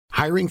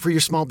Hiring for your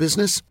small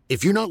business?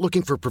 If you're not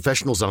looking for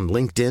professionals on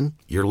LinkedIn,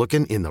 you're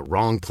looking in the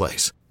wrong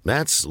place.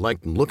 That's like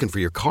looking for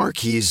your car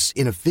keys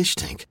in a fish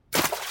tank.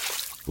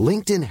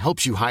 LinkedIn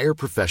helps you hire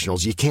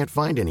professionals you can't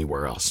find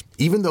anywhere else,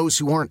 even those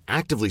who aren't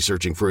actively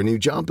searching for a new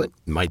job but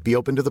might be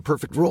open to the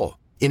perfect role.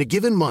 In a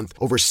given month,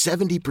 over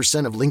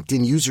 70% of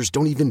LinkedIn users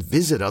don't even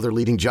visit other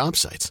leading job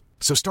sites.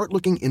 So start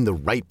looking in the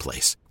right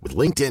place. With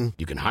LinkedIn,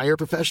 you can hire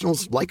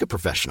professionals like a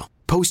professional.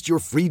 Post your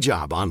free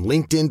job on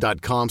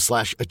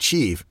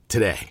linkedin.com/achieve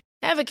today.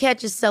 Ever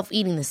catch yourself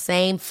eating the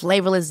same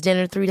flavorless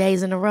dinner 3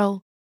 days in a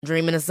row?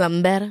 Dreaming of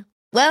something better?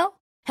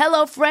 Well,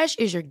 HelloFresh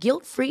is your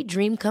guilt-free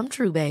dream come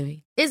true,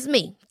 baby. It's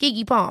me,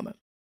 Keke Palmer.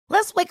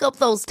 Let's wake up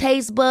those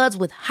taste buds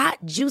with hot,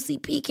 juicy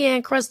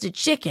pecan-crusted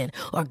chicken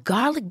or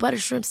garlic butter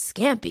shrimp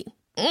scampi.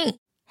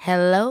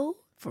 Hello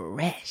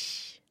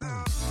Fresh.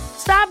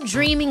 Stop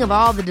dreaming of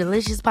all the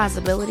delicious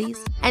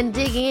possibilities and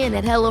dig in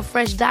at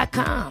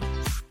HelloFresh.com.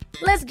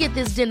 Let's get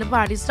this dinner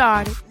party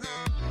started.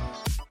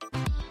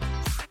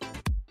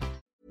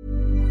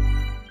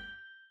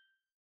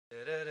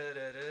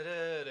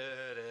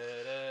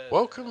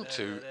 Welcome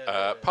to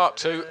part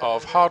 2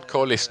 of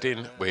Hardcore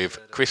Listing with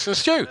Chris and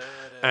Stu,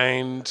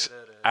 and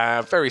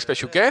our very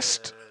special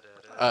guest,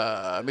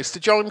 Mr.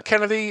 John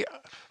Kennedy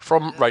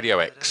from Radio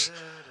X.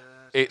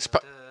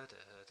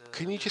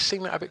 Can you just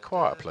sing that a bit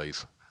quieter,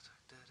 please?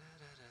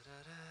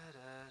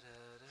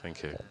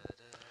 Thank you.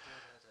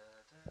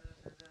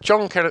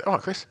 John Kennedy. All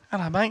right, Chris.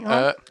 Hello, mate.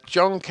 All right.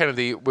 John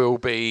Kennedy will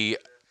be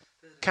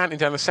counting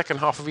down the second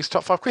half of his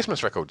top 5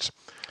 Christmas records,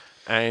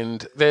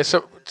 and there's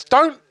so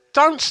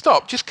don't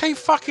stop. Just keep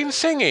fucking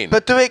singing.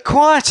 But do it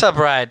quieter,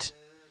 Brad.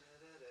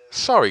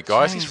 Sorry,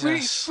 guys. Jesus.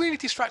 It's really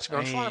distracting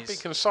me. I'm trying to be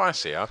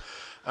concise here,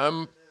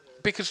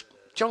 because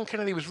John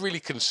Kennedy was really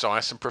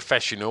concise and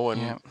professional,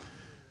 and you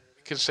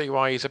can see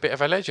why he's a bit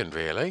of a legend,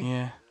 really.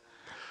 Yeah.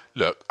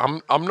 Look,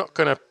 I'm not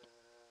gonna.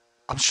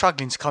 I'm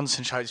struggling to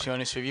concentrate, to be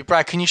honest with you.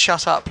 Brad, can you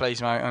shut up,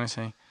 please, mate,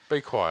 honestly? Be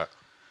quiet.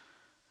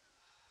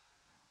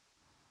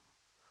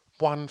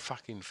 One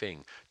fucking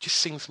thing. Just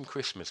sing some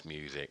Christmas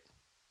music.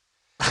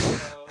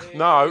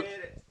 No.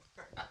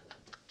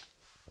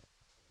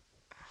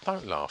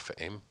 Don't laugh at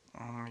him.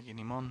 I'm getting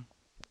him on.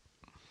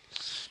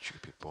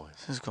 Stupid boy.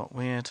 This has got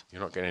weird.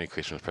 You're not getting any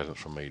Christmas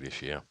presents from me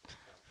this year.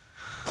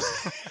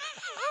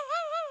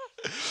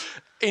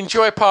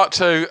 Enjoy part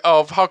 2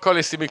 of Hardcore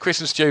Listing with Chris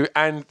and Stu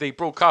and the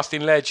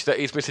broadcasting ledge that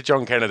is Mr.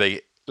 John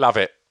Kennedy. Love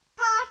it.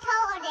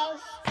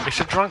 It's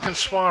a drunken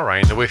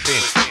soiree in the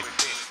within.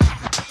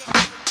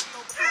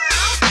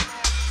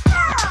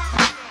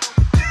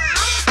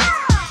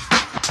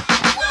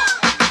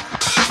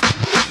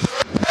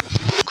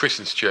 Chris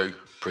and Stu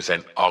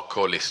present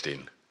Hardcore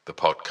Listing, the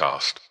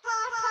podcast.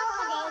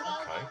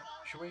 Okay.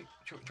 Do you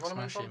want to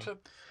move on to...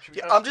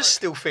 I'm just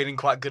still feeling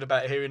quite good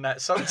about hearing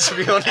that song, to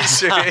be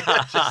honest with you.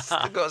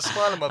 I've got a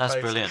smile on my face.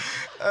 That's brilliant.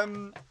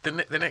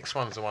 The next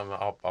one's the one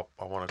that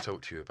I want to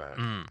talk to you about,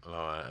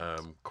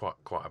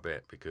 quite a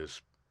bit,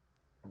 because...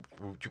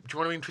 Do you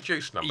want to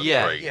introduce number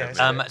 3? Yeah.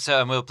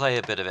 And we'll play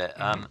a bit of it.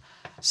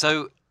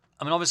 So,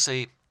 I mean,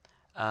 obviously,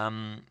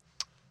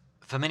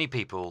 for many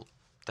people,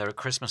 there are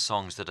Christmas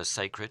songs that are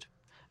sacred,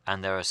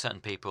 and there are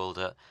certain people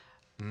that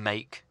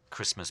make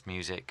Christmas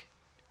music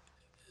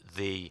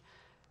the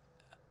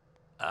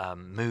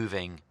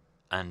moving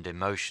and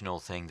emotional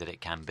thing that it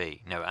can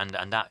be.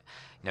 And that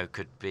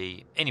could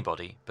be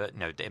anybody, but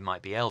it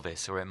might be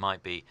Elvis, or it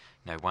might be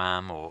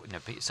Wham, or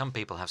some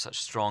people have such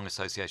strong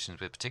associations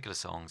with particular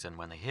songs, and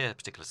when they hear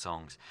particular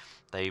songs,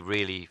 they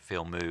really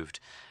feel moved,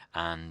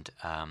 and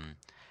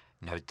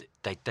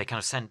they kind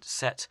of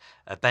set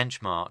a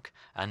benchmark,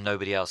 and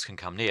nobody else can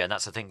come near. And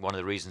that's, I think, one of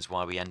the reasons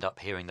why we end up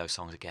hearing those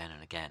songs again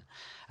and again,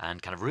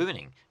 and kind of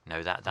ruining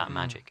that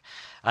magic.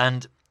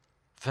 And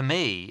for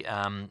me,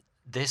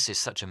 this is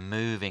such a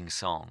moving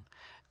song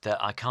that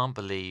I can't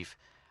believe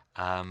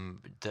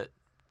that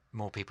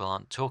more people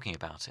aren't talking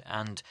about it.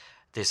 And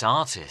this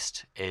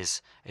artist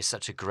is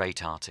such a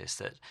great artist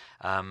that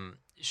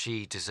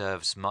she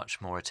deserves much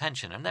more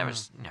attention. And there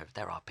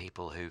are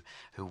people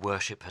who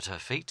worship at her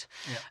feet,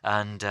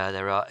 and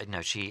there are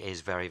she is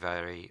very,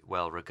 very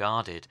well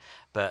regarded,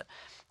 but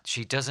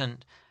she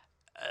doesn't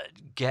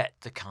get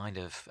the kind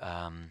of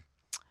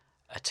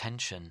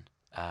attention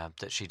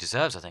that she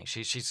deserves. I think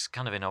she's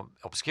kind of in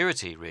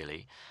obscurity,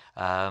 really,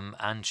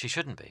 and she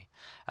shouldn't be.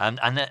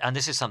 And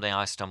this is something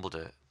I stumbled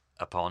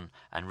upon,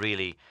 and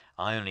really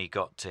I only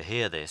got to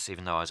hear this,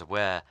 even though I was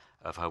aware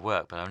of her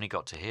work, but I only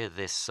got to hear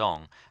this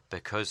song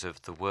because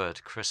of the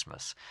word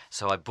Christmas.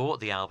 So I bought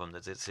the album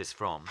that this is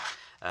from.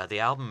 The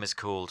album is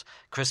called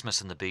Christmas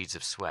and the Beads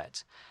of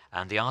Sweat,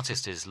 and the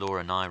artist is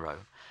Laura Nyro.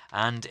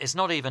 And it's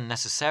not even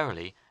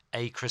necessarily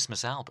a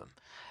Christmas album.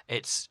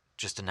 It's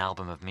just an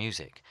album of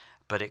music.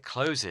 But it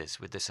closes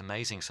with this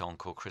amazing song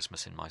called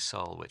Christmas in My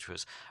Soul, which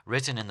was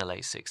written in the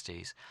late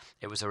 60s.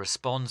 It was a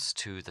response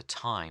to the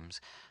times.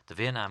 The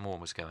Vietnam War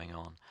was going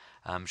on.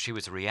 She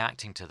was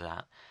reacting to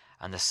that.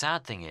 And the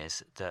sad thing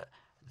is that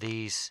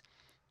these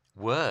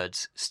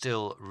words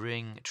still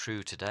ring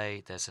true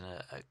today. There's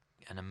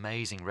an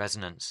amazing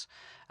resonance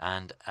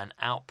and an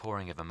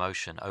outpouring of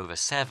emotion over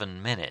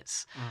 7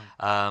 minutes.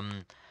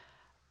 But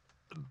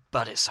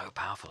it's so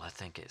powerful. I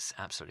think it's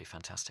absolutely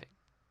fantastic.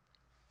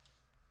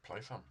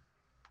 Play some.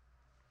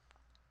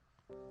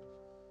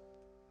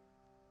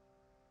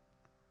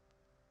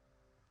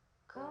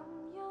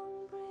 Come,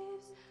 young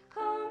braves,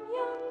 come,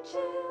 young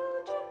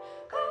children,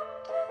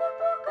 come to the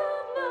book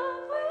of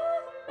love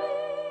with me.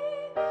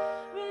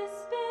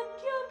 Respect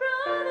your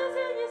brothers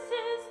and your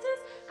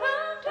sisters,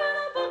 come to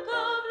the book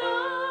of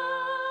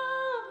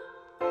love.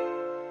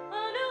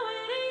 I know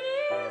it ain't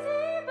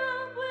easy,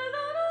 but we're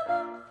gonna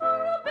look for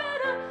a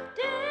better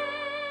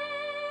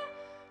day.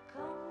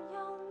 Come,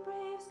 young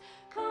braves,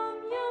 come,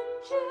 young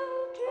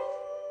children.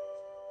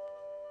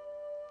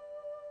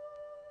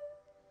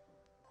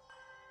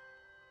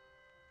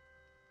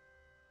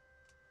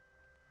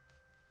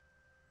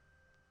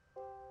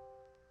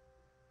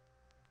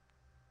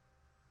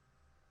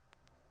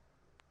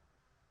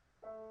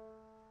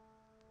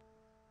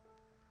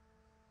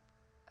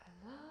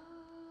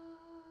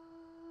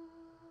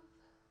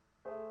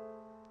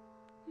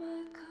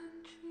 My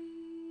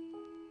country,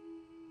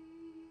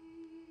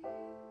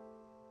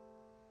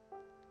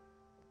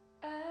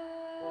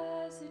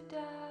 as it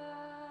dies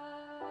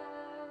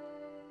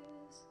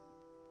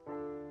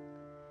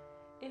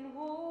in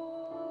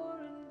war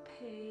and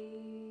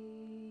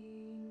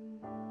pain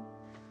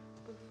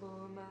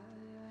before my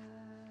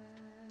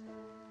eyes.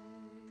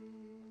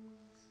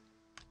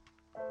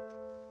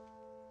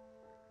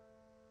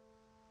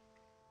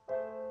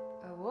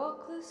 I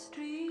walk the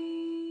streets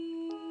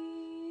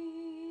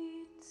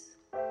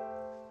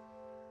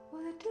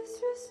where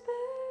disrespect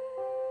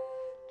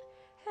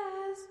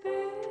has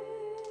been.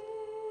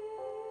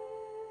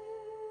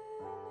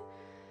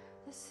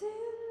 The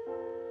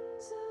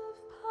sins of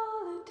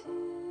politics,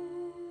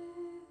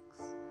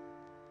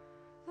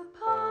 the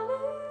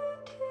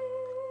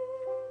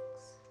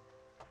politics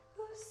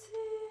of sin,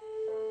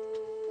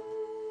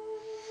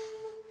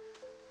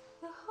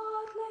 the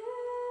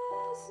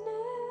heartlessness.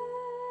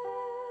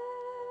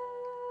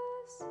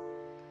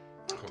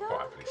 I can quite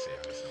happily see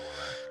how this all that.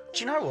 Do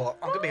you know what?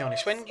 I'm going to be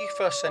honest. When you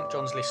first sent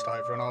John's list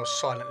over and I was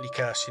silently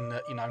cursing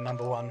that,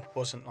 number one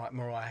wasn't like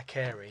Mariah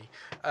Carey,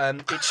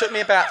 it took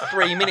me about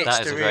 3 minutes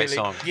That is to a really... great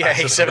song. Yeah,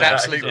 it's an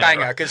absolute Yeah.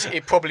 banger because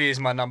it probably is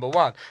my number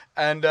one.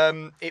 And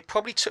it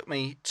probably took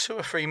me 2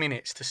 or 3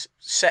 minutes to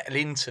settle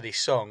into this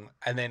song.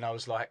 And then I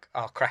was like,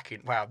 oh,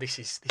 cracking. Wow, this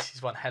is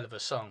one hell of a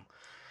song.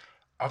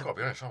 I've got to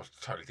be honest, I was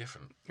totally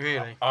different.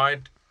 Really?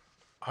 I'd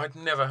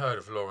never heard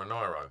of Laura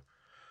Nyro.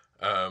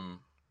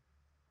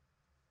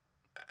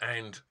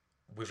 And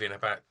within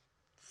about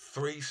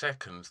 3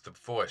 seconds, the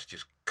voice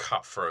just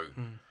cut through.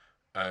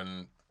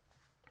 And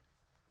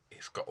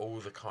it's got all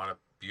the kind of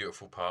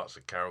beautiful parts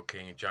of Carole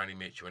King and Joni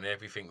Mitchell and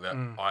everything that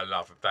I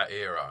love of that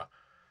era.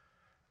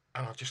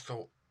 And I just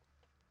thought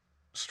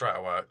straight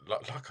away,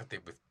 like I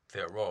did with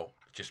Theatre Royal,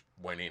 just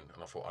went in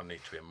and I thought I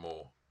need to hear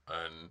more.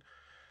 And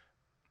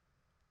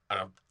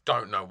I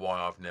don't know why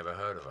I've never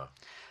heard of her.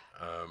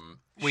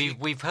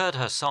 We've heard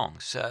her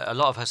songs. A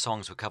lot of her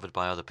songs were covered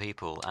by other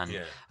people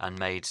Yeah. and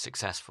made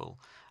successful.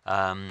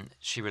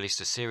 She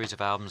released a series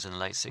of albums in the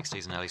late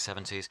 60s and early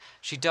 70s.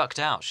 She ducked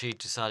out. She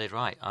decided,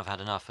 right, I've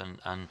had enough,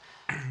 and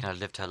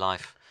lived her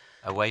life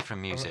away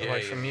from music.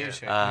 Away from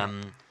music.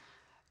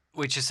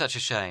 Which is such a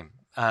shame.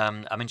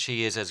 I mean,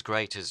 she is as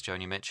great as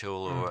Joni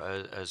Mitchell or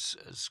as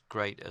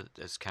great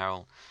as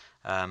Carol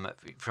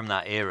from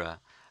that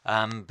era.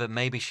 But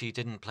maybe she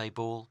didn't play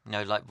ball,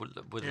 like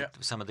with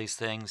some of these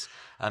things.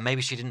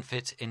 Maybe she didn't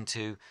fit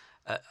into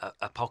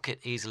a pocket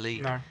easily.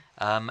 No.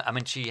 I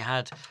mean, she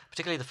had,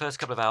 particularly the first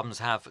couple of albums,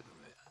 have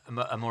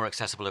a more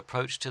accessible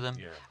approach to them.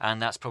 Yeah.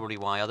 And that's probably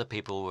why other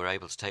people were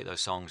able to take those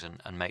songs and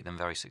make them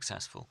very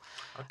successful.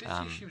 I did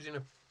see she was in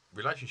a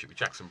relationship with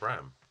Jackson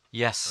Browne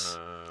Yes.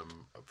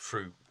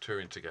 through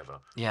touring together.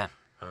 Yeah.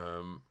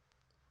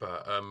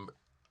 But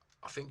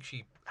I think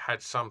she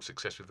had some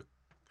success with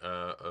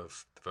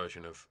of the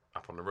version of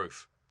Up on the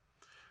Roof.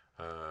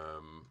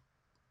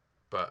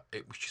 But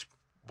it was just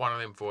one of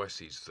them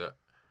voices that,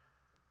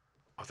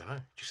 I don't know,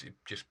 it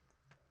just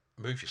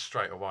moves you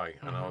straight away.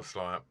 And I was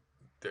like,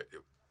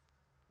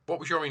 what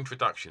was your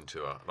introduction to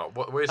her? Like,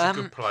 where's a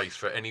good place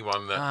for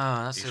anyone that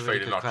that's is a really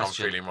feeling good like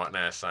question. I'm feeling right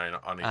now, saying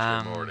I need to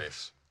hear more of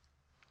this?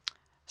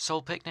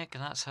 Soul Picnic,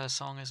 and that's her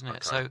song, isn't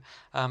it? Okay.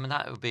 So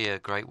that would be a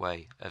great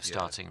way of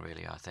starting,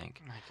 really, I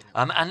think.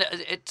 And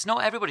it's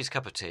not everybody's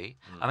cup of tea.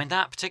 I mean,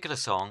 that particular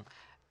song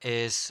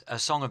is a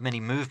song of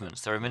many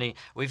movements. There are many.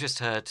 We've just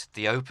heard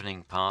the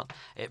opening part.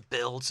 It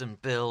builds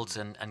and builds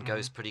and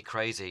goes pretty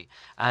crazy,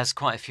 as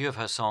quite a few of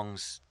her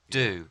songs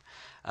do.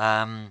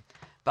 But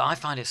I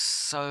find it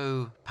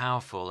so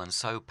powerful and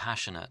so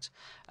passionate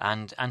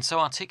and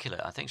so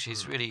articulate. I think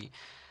she's really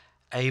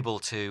able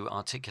to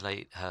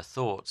articulate her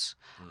thoughts.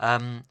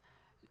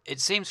 It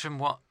seems from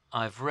what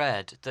I've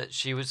read that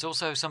she was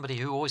also somebody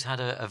who always had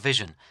a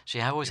vision.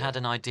 She always had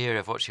an idea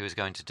of what she was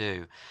going to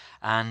do.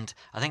 And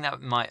I think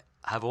that might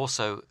have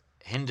also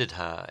hindered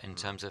her in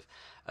terms of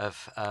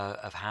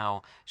of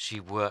how she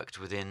worked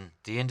within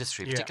the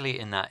industry, Yeah. particularly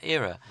in that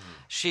era.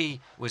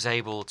 She was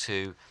able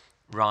to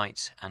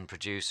write and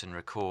produce and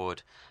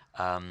record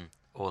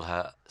all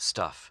her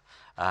stuff.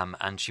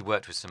 And she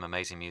worked with some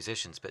amazing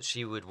musicians, but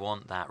she would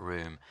want that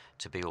room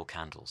to be all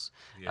candles.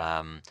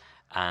 Yeah.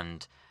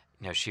 And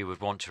she would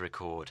want to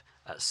record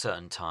at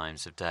certain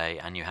times of day,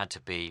 and you had to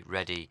be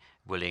ready,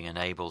 willing, and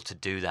able to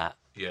do that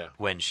Yeah.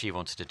 when she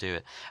wanted to do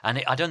it.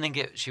 And I don't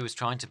think she was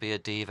trying to be a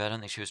diva. I don't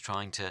think she was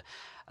trying to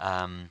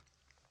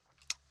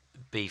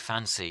be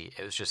fancy.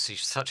 It was just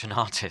she's such an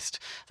artist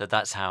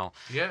that's how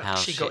Yeah. how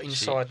She got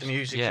inside the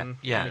music and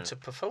wanted to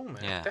perform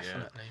it. Yeah.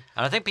 Definitely.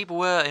 And I think people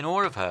were in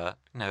awe of her,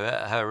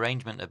 her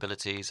arrangement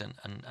abilities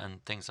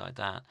and things like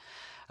that.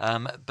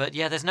 But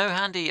yeah, there's no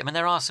handy. I mean,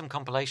 there are some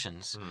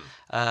compilations.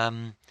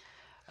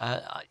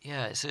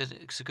 Yeah,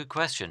 it's a good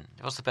question.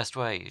 What's the best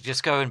way?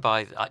 Just go and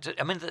buy.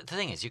 I mean, the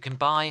thing is, you can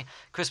buy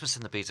Christmas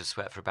in the Beads of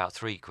Sweat for about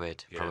 £3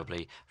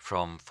 probably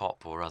from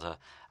FOP or other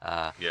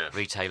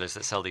retailers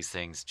that sell these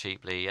things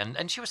cheaply.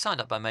 And she was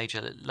signed up by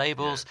major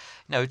labels.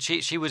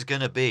 She was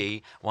going to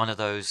be one of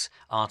those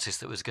artists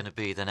that was going to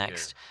be the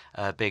next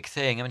big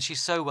thing. I mean,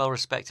 she's so well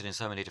respected in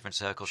so many different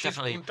circles. She's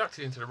Definitely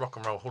inducted into the Rock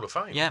and Roll Hall of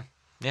Fame.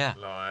 Yeah.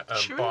 Like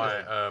She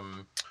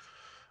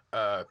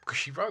because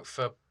she wrote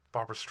for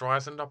Barbara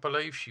Streisand, I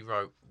believe. She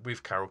wrote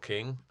with Carole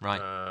King. Right.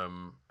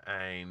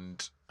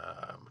 And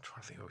I'm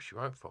trying to think who she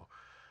wrote for.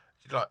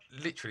 She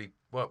literally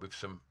worked with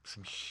some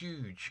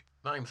huge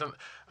names, and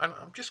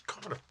I'm just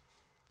kind of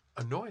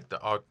annoyed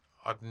that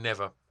I'd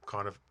never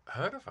kind of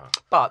heard of her.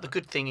 But the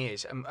good thing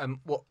is,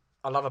 what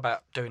I love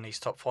about doing these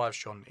top fives,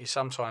 John, is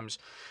sometimes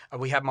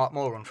we had Mark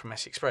Moore on from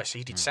S Express.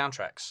 He did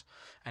soundtracks,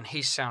 and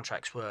his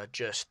soundtracks were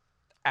just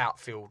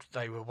outfield.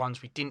 They were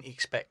ones we didn't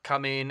expect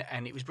coming,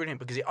 and it was brilliant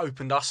because it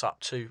opened us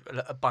up to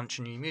a bunch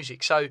of new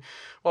music. So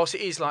whilst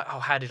it is like, oh,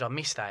 how did I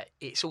miss that?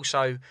 It's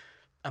also,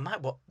 mate,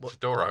 what It's a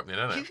door opening,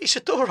 isn't it? it's a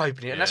door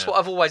opening, and that's Yeah. what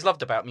I've always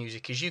loved about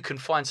music, is you can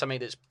find something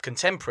that's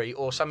contemporary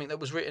or something that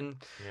was written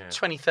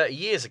 20, 30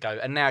 years ago,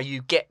 and now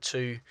you get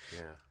to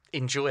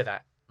enjoy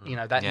that.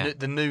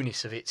 The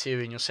newness of it's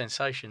here in your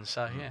sensations.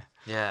 So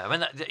Yeah, I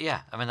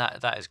mean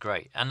that is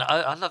great, and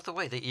I love the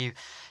way that you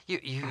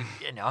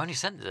I only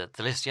sent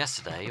the list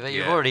yesterday, but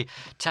you've already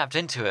tapped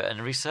into it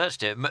and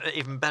researched it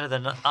even better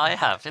than I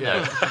have, and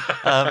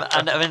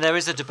I mean there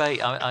is a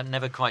debate. I'm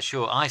never quite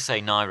sure. I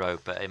say Nairo,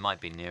 but it might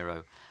be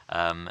Nero.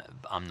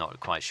 I'm not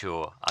quite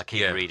sure. I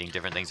keep reading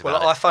different things about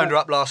well, I it. phoned her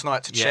up last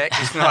night to check.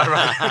 It's not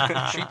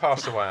right. She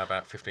passed away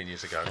about 15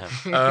 years ago.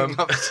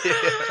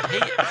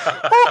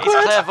 He's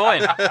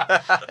clairvoyant.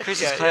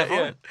 Chris is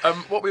clairvoyant.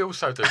 What we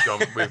also do, John,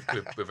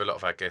 with a lot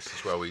of our guests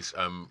as well, is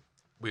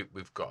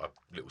we've got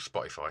a little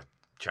Spotify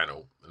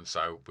channel, and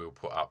so we'll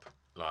put up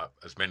like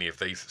as many of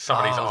these. Some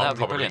of these that aren't would be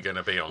probably brilliant. going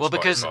to be on Well, Spotify.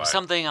 because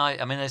something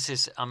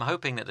I'm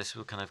hoping that this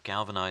will kind of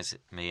galvanise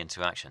me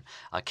into action.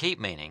 I keep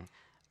meaning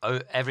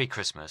every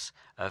Christmas,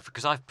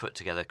 because I've put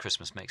together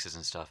Christmas mixes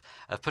and stuff,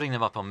 of putting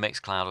them up on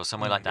Mixcloud or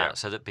somewhere like that,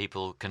 so that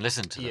people can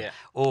listen to them,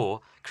 or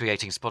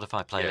creating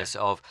Spotify playlists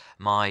of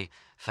my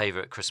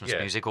favourite Christmas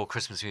music or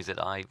Christmas music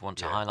that I want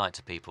to highlight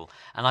to people.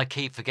 And I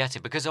keep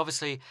forgetting, because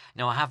obviously,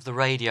 I have the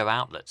radio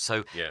outlet,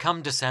 so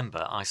come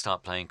December I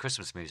start playing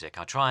Christmas music.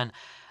 I try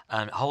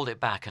and hold it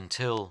back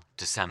until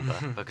December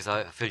because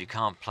I feel you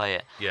can't play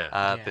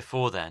it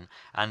before then.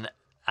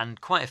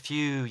 And quite a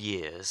few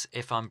years,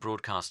 if I'm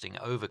broadcasting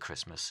over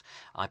Christmas,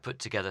 I put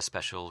together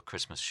special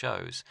Christmas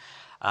shows.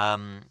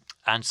 And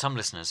some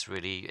listeners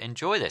really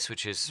enjoy this,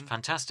 which is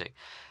fantastic.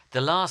 The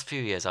last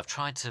few years, I've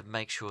tried to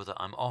make sure that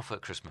I'm off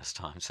at Christmas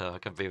time so I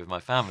can be with my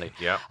family.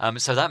 Yeah.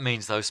 So that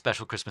means those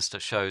special Christmas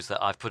shows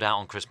that I've put out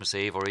on Christmas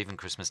Eve or even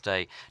Christmas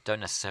Day don't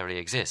necessarily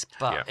exist.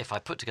 But if I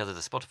put together the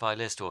Spotify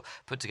list or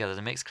put together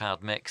the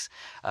Mixcloud mix,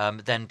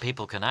 then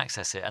people can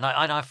access it. And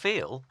I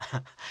feel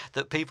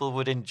that people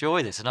would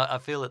enjoy this. And I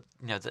feel that,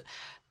 that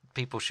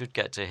people should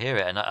get to hear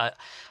it. And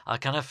I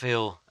kind of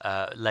feel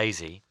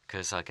lazy,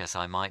 because I guess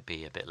I might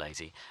be a bit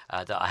lazy,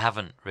 that I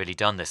haven't really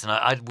done this. And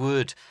I've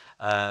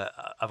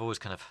always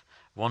kind of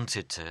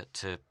wanted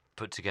to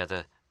put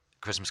together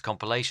Christmas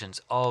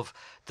compilations of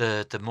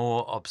the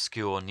more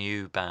obscure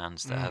new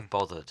bands that have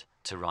bothered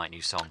to write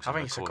new songs. I and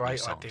think it's a record new great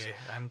songs. idea,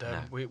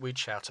 and we'd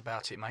shout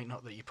about it, mate.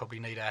 Not that you probably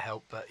need our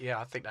help, but yeah,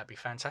 I think that'd be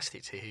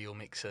fantastic to hear your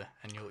mixer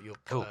and your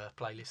Cool.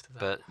 playlist of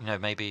that.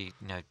 But maybe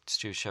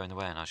Stu's showing the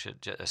way, and I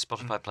should a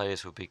Spotify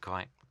playlist would be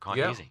quite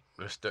easy.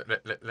 Let's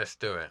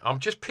do it. I'm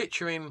just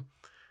picturing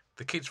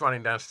the kids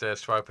running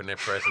downstairs to open their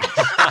presents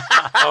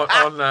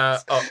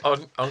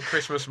on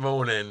Christmas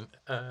morning.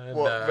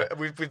 And,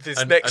 with this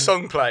and- next and-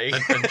 song playing?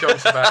 and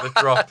John's about to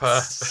drop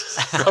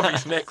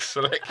his next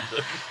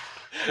selection.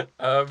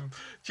 Do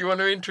you want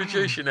to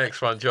introduce your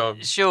next one, John?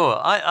 Sure,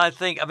 I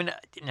think. I mean,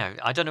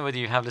 I don't know whether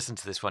you have listened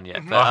to this one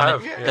yet, but I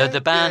mean, have,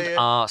 the band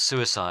are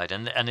Suicide,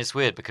 and it's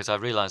weird because I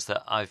realised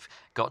that I've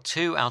got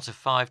 2 out of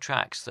 5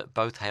 tracks that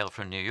both hail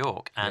from New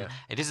York, and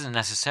it isn't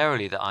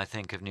necessarily that I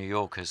think of New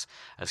York as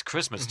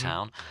Christmas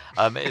town.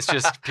 It's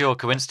just pure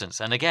coincidence.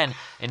 And again,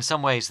 in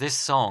some ways, this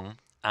song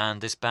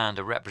and this band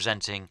are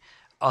representing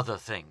other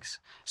things.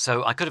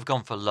 So I could have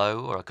gone for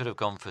Low, or I could have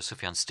gone for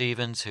Sufjan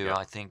Stevens, who Yeah.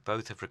 I think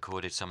both have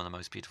recorded some of the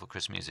most beautiful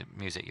Christmas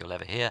music you'll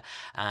ever hear.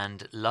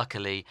 And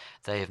luckily,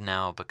 they have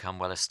now become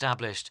well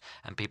established,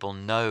 and people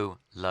know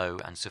Low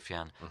and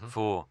Sufjan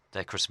for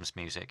their Christmas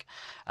music.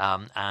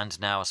 And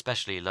now,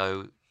 especially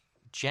Low,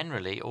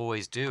 generally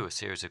always do a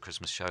series of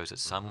Christmas shows at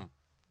some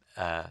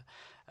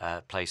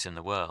place in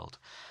the world.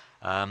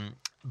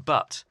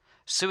 But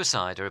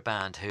Suicide are a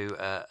band who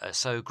are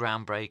so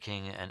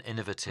groundbreaking and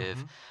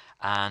innovative,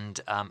 and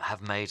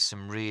have made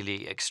some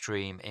really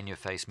extreme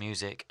in-your-face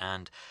music,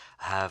 and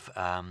have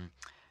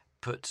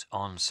put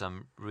on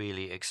some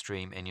really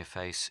extreme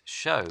in-your-face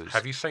shows.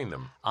 Have you seen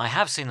them? I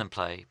have seen them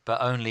play,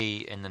 but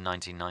only in the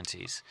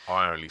 1990s.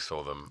 I only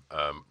saw them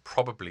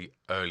probably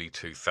early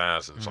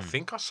 2000s. I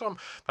think I saw them.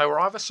 They were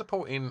either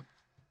supporting.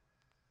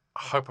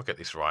 I hope I get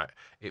this right.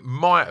 It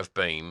might have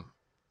been.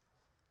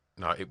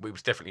 No, it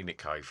was definitely Nick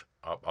Cave.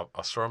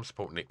 I saw him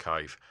support Nick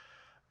Cave,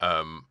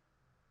 and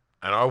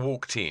I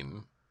walked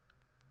in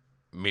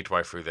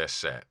midway through their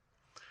set,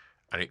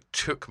 and it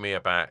took me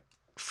about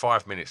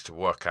 5 minutes to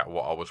work out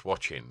what I was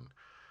watching,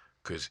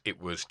 because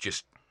it was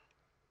just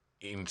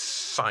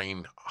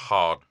insane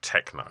hard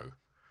techno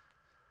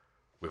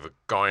with a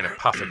guy in a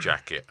puffer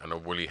jacket and a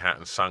woolly hat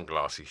and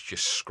sunglasses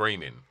just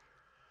screaming.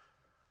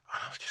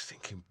 And I was just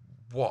thinking,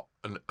 what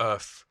on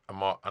earth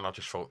am I? And I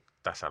just thought,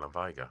 that's Alan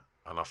Vega.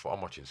 And I thought,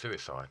 I'm watching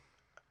Suicide.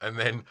 And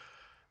then,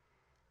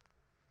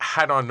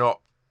 had I not,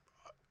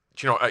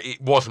 do you know,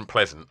 it wasn't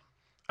pleasant,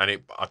 and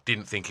I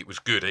didn't think it was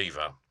good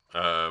either.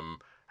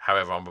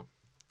 However, I'm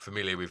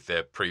familiar with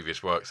their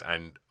previous works,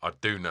 and I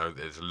do know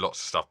there's lots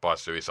of stuff by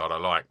Suicide I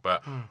like,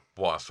 but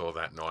what I saw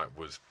that night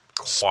was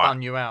quite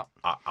Spun you out.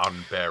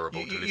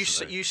 Unbearable to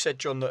listen to. You said,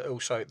 John, that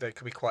also they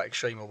could be quite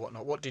extreme or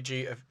whatnot. What did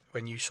you,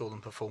 when you saw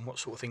them perform, what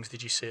sort of things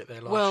did you see at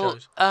their live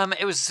shows?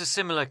 It was a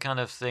similar kind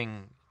of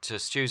thing to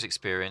Stu's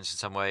experience in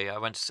some way.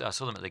 I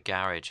saw them at the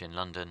Garage in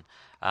London,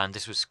 and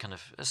this was kind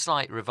of a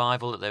slight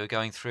revival that they were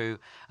going through,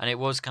 and it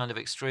was kind of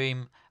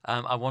extreme.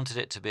 I wanted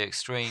it to be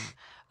extreme.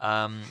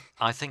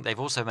 I think they've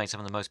also made some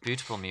of the most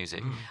beautiful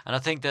music, and I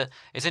think that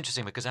it's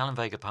interesting because Alan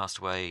Vega passed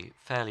away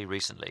fairly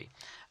recently,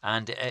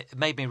 and it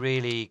made me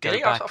really go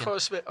back.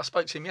 I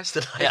spoke to him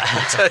yesterday.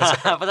 Yeah.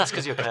 But that's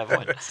because you're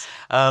clairvoyant.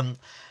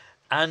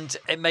 And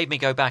it made me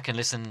go back and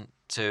listen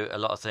to a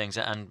lot of things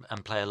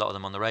and play a lot of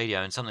them on the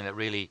radio. And something that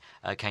really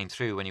came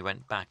through when you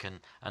went back and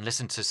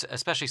listened to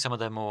especially some of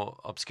their more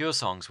obscure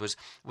songs was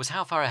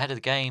how far ahead of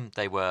the game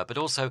they were, but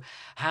also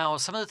how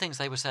some of the things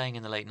they were saying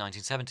in the late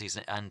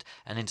 1970s and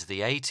into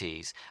the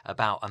 80s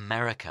about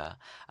America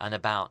and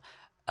about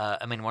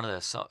one of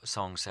the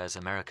songs says,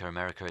 America,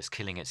 America is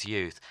killing its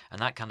youth. And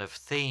that kind of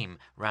theme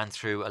ran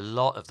through a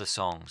lot of the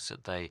songs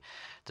that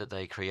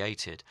they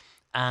created.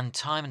 And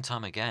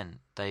time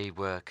again, they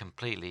were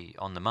completely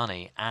on the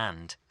money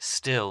and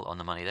still on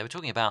the money. They were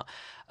talking about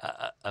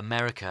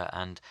America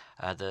and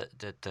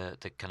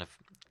the kind of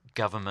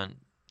government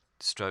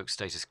stroke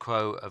status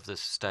quo of the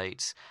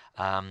states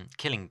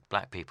killing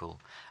black people.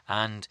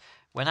 And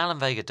when Alan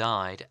Vega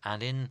died,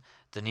 and in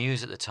the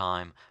news at the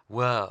time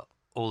were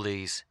all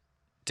these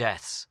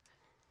deaths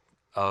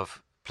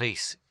of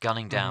police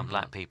gunning down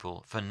black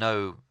people for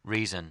no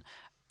reason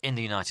in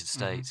the United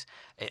States,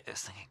 it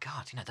was thinking,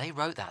 God, they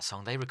wrote that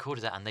song, they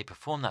recorded that, and they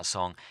performed that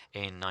song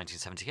in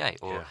 1978.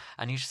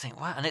 And you just think,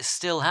 wow, and it's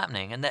still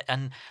happening.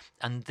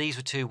 And these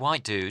were two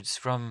white dudes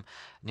from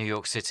New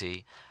York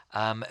City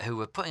who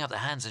were putting up their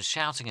hands and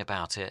shouting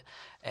about it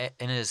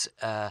in as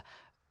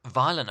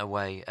violent a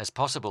way as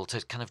possible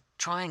to kind of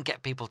try and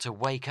get people to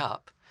wake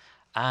up.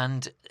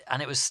 And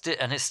it was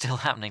and it's still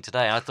happening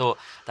today. And I thought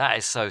that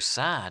is so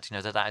sad,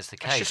 that is the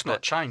case. It's just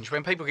not changed.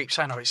 When people keep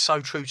saying, "Oh, it's so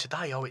true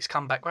today," "Oh, it's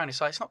come back round,"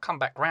 it's like it's not come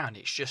back round.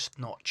 It's just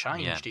not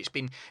changed.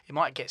 Yeah. It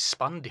might get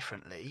spun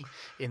differently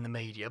in the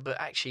media,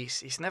 but actually,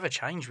 it's never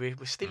changed. We're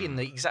still in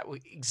the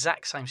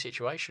exact same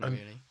situation,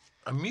 really.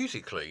 And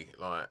musically,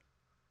 like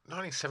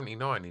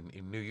 1979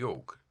 in New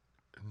York,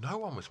 no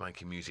one was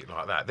making music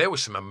like that. There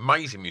was some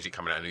amazing music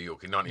coming out of New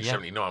York in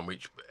 1979,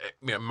 which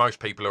most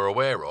people are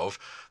aware of,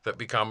 that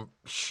become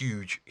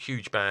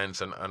huge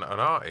bands and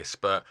artists.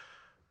 But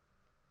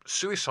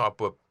Suicide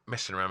were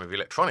messing around with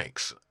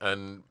electronics,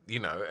 and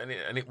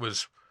it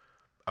was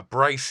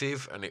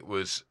abrasive, and it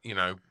was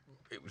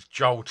it was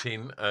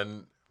jolting,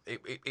 and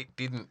it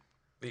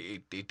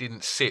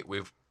didn't sit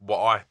with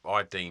what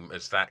I deem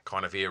as that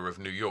kind of era of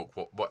New York,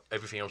 what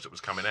everything else that was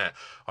coming out.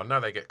 I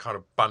know they get kind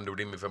of bundled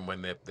in with them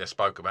when they're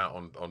spoke about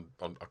on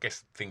I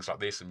guess things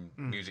like this and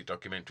music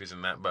documentaries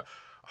and that, but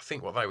I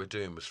think what they were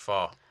doing was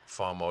far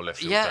more left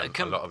field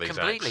than a lot of these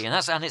completely,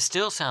 acts. and it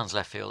still sounds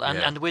left field.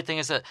 And the weird thing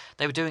is that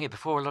they were doing it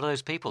before a lot of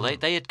those people.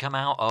 They had come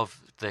out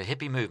of the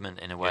hippie movement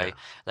in a way. Yeah.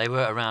 They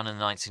were around in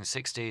the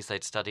 1960s.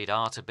 They'd studied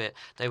art a bit.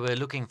 They were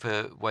looking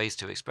for ways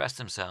to express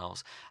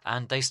themselves,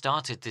 and they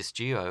started this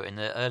duo in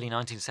the early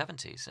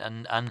 1970s.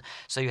 And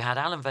so you had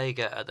Alan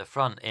Vega at the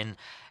front in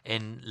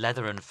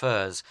leather and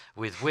furs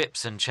with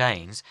whips and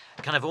chains,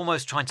 kind of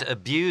almost trying to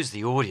abuse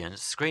the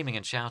audience, screaming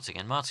and shouting,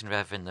 and Martin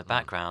Rev in the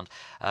background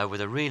with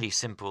a really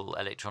simple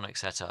electronic electronic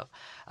setup.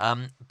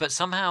 But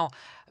somehow,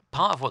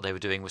 part of what they were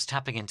doing was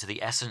tapping into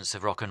the essence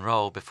of rock and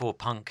roll before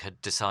punk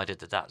had decided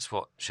that that's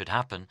what should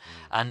happen,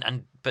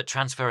 but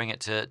transferring it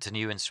to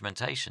new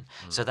instrumentation.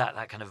 So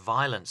that kind of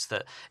violence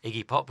that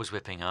Iggy Pop was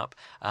whipping up,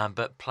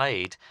 but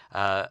played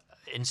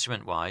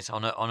instrument-wise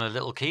on a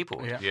little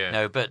keyboard. Yeah.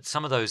 No, but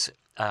some of those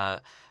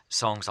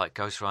songs like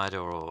Ghost Rider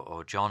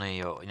or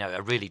Johnny, or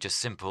are really just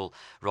simple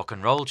rock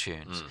and roll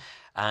tunes.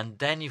 And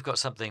then you've got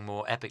something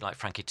more epic like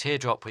Frankie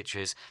Teardrop, which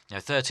is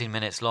 13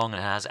 minutes long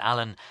and has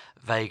Alan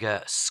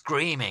Vega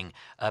screaming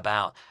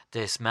about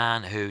this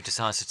man who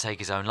decides to take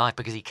his own life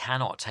because he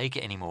cannot take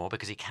it anymore,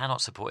 because he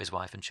cannot support his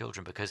wife and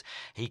children, because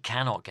he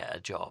cannot get a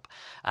job.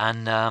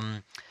 And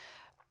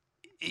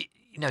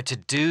to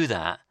do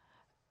that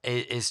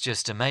is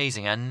just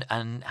amazing,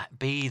 and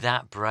be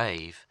that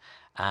brave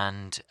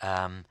and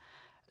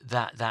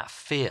that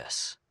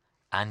fierce,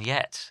 and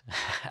yet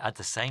at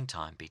the same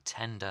time be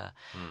tender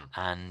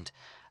and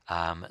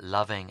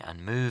loving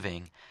and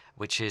moving,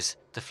 which is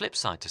the flip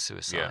side to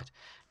Suicide.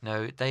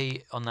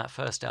 They, on that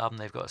first album,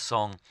 they've got a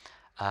song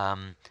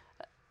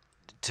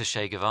to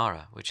Che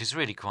Guevara, which is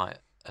really quite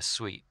a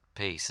sweet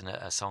piece, and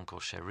a song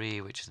called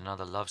Cherie, which is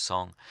another love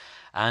song.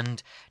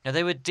 And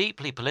they were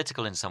deeply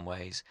political in some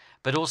ways,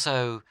 but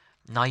also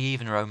naive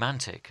and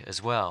romantic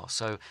as well.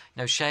 So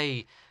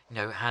Che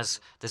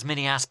there's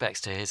many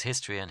aspects to his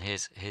history and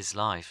his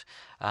life,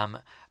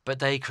 but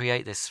they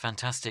create this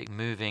fantastic,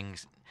 moving,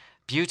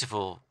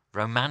 beautiful,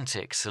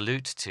 romantic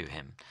salute to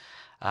him,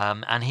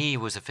 and he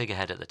was a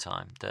figurehead at the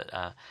time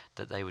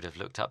that they would have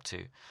looked up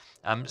to.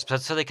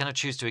 So they kind of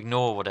choose to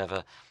ignore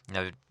whatever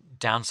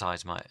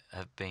downsides might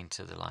have been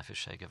to the life of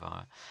Che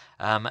Guevara,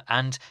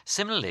 and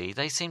similarly,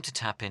 they seem to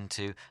tap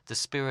into the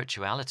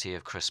spirituality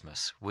of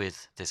Christmas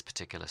with this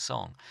particular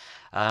song,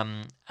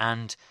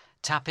 and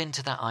tap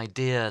into that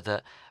idea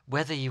that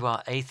whether you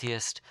are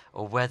atheist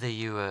or whether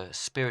you are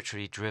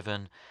spiritually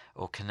driven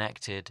or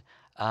connected,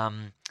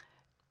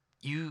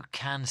 you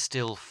can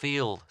still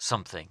feel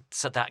something.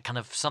 So that kind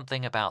of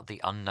something about the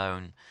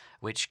unknown,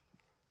 which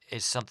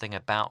is something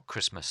about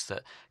Christmas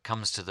that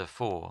comes to the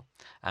fore.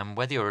 And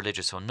whether you're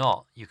religious or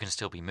not, you can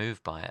still be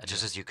moved by it,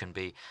 just as you can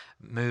be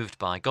moved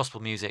by gospel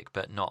music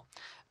but not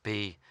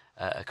be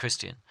a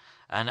Christian.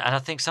 And I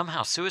think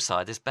somehow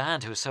Suicide, this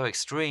band who is so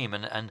extreme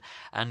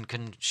and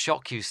can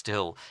shock you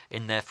still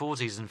in their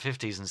 40s and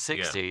 50s and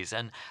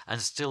 60s,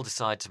 and still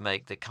decide to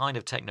make the kind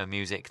of techno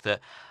music that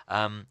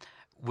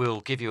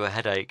will give you a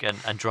headache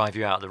and drive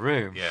you out of the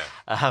room.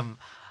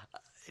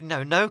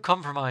 No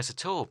compromise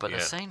at all. But at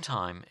the same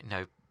time,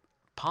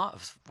 part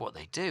of what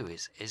they do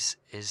is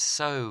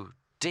so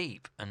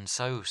deep and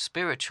so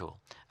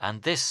spiritual.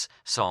 And this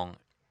song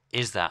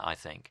is that, I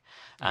think.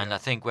 And I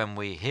think when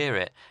we hear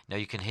it,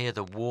 you can hear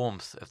the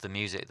warmth of the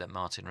music that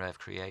Martin Rev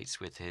creates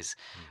with his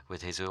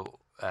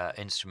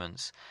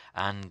instruments,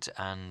 and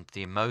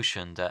the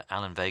emotion that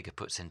Alan Vega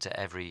puts into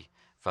every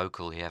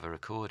vocal he ever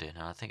recorded.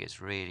 And I think it's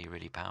really,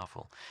 really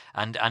powerful.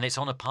 And it's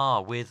on a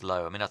par with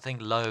Low. I mean, I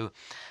think Low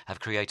have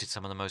created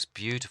some of the most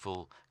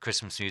beautiful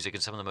Christmas music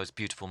and some of the most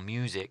beautiful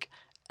music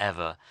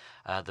ever.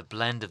 The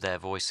blend of their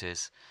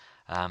voices,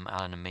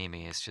 Alan and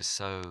Mimi, is just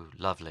so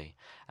lovely.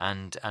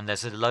 And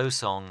there's a Low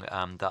song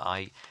that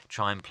I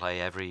try and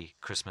play every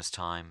Christmas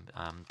time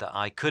that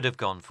I could have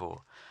gone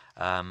for.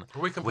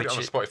 We can put it on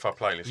the Spotify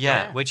playlist.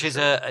 Yeah, which is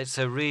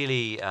a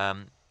really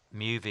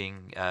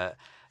moving,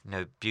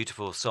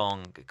 beautiful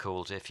song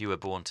called "If You Were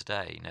Born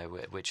Today."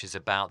 Which is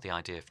about the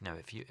idea of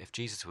if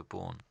Jesus were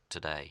born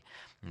today,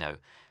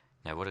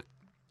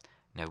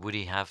 would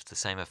he have the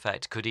same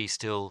effect? Could he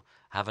still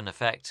have an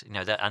effect?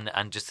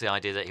 And just the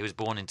idea that he was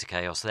born into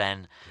chaos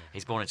then,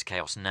 he's born into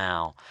chaos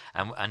now,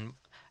 and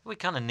we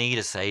kind of need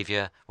a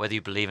savior, whether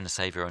you believe in a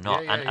savior or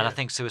not. And I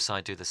think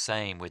Suicide do the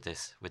same with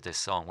this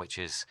song, which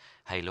is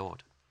 "Hey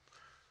Lord."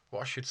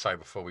 What I should say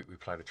before we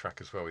play the track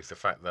as well is the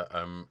fact that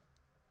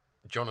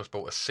John has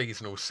bought a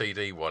seasonal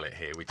CD wallet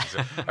here, which is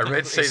a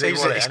red CD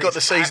wallet. It's got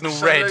the seasonal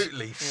red.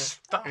 Absolutely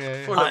stuffed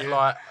full of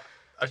like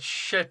a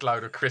shed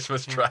load of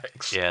Christmas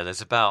tracks. Yeah,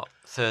 there's about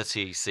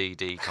 30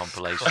 CD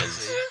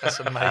compilations. That's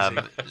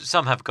amazing.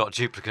 Some have got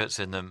duplicates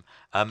in them.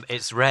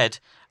 It's red.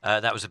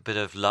 That was a bit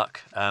of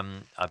luck.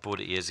 I bought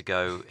it years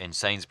ago in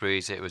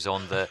Sainsbury's. It was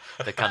on the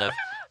kind of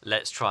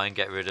let's try and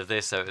get rid of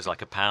this, so it was like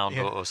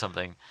 £1 or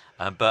something.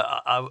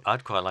 But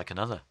I'd quite like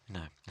another.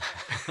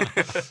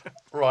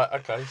 Right.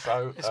 Okay.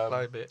 So let's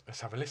play a bit. Let's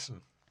have a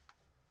listen.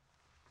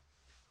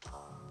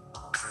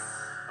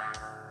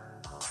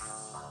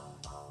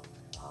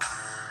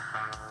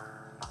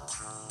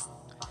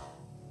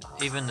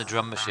 Even the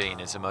drum machine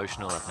is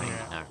emotional, I think.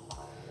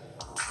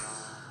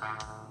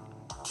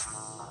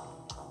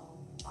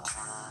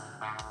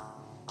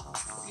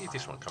 What year did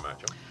this one come out,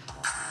 John?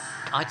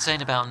 I'd say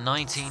in about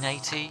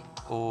 1980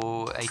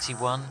 or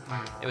 81.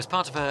 It was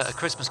part of a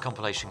Christmas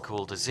compilation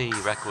called the Z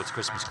Records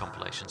Christmas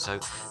Compilation.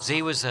 So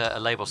Z was a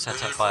label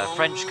set up by a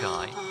French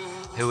guy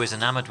who was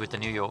enamoured with the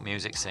New York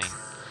music scene.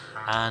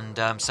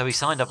 so he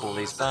signed up all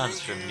these bands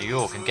from New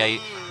York and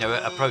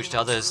approached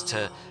others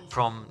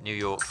from New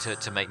York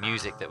to make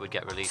music that would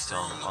get released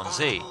on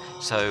Z.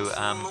 So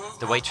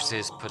the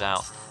Waitresses put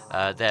out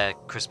their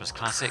Christmas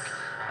classic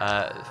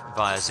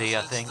via Z,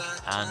 I think,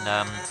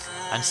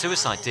 and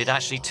Suicide did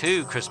actually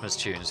 2 Christmas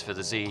tunes for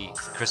the Z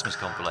Christmas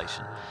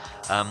compilation.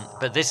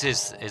 But this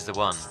is the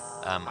one,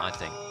 I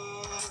think.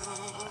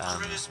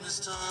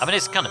 I mean,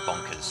 it's kind of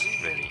bonkers,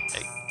 really.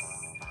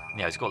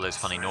 It's got those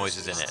funny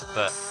noises in it,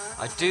 but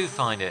I do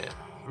find it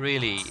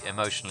really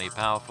emotionally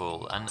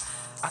powerful, and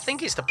I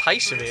think it's the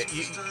pace of it.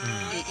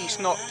 It's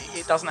not.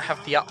 It doesn't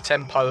have the up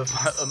tempo of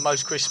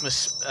most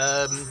Christmas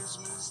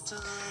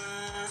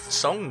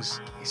songs.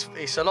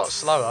 It's a lot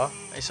slower.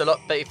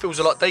 But it feels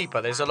a lot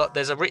deeper. There's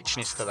a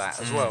richness to that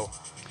as well.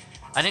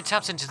 And it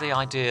taps into the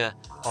idea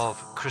of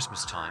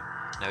Christmas time.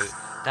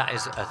 That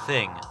is a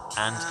thing,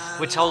 and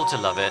we're told to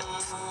love it.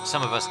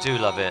 Some of us do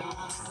love it.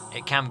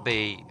 It can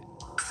be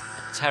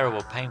a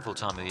terrible, painful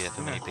time of year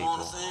for many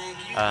people,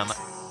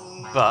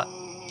 but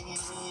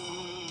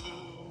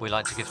we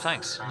like to give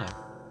thanks.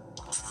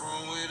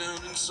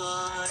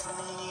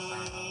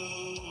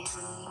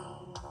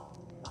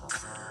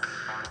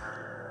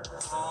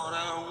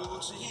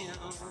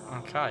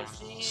 Okay,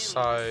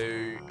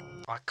 so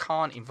I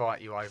can't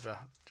invite you over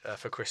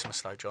for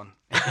Christmas, though, John.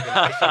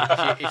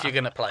 If you're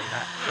going to play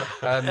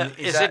that,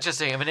 it's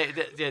interesting. I mean,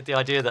 the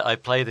idea that I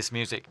play this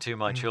music to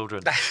my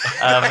children is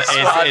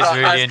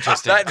really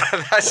interesting.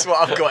 That's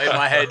what I've got in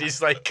my head. Is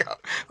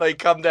they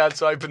come down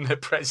to open their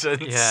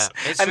presents,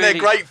 they're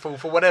grateful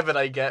for whatever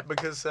they get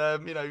because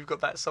you've got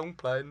that song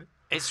playing.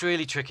 It's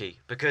really tricky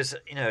because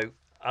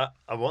I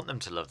want them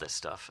to love this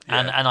stuff,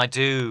 and I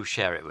do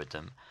share it with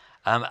them,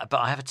 but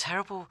I have a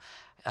terrible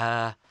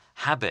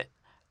habit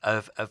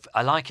of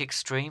I like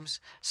extremes,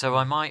 so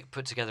I might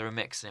put together a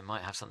mix and it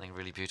might have something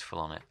really beautiful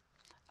on it,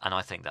 and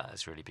I think that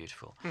is really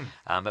beautiful.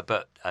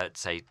 But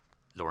say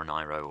Laura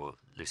Nyro or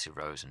Lucy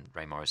Rose and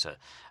Ray Morris are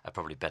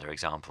probably better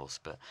examples.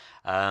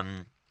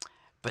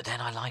 But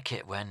then I like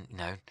it when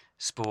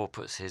Spore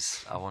puts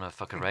his "I Want to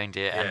Fuck a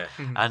Reindeer"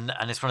 and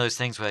it's one of those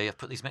things where you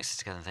put these mixes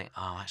together and think,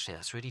 oh, actually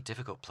that's really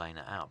difficult playing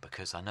it out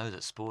because I know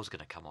that Spore's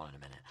going to come on in a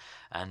minute,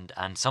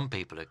 and some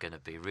people are going to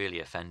be really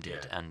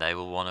offended and they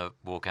will want to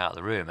walk out of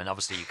the room, and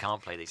obviously you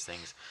can't play these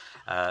things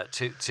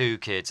to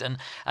kids, and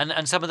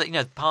some of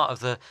the part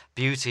of the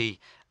beauty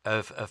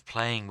of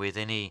playing with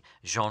any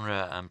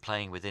genre and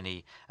playing with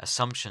any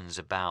assumptions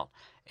about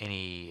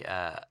any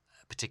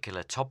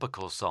particular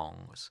topical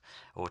songs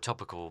or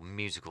topical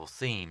musical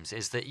themes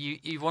is that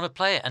you want to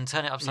play it and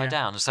turn it upside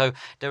down. So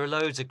there are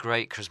loads of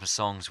great Christmas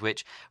songs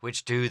which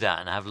do that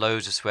and have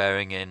loads of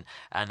swearing in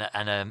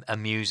and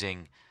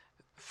amusing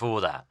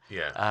for that.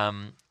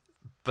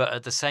 But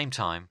at the same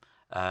time,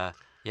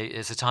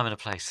 it's a time and a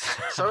place.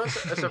 So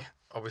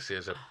obviously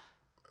as a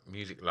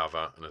music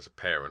lover and as a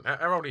parent,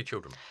 how old are your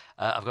children?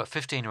 I've got a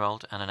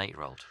 15-year-old and an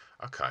 8-year-old.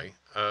 Okay.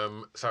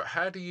 So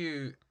how do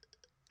you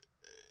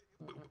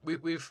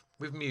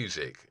with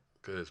music,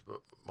 because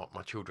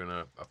my children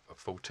are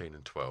 14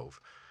 and 12,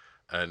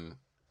 and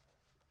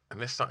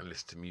they're starting to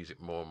listen to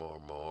music more and more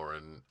and more,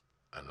 and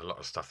a lot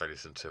of stuff they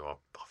listen to I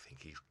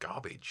think is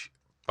garbage.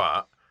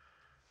 But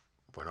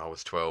when I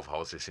was 12, I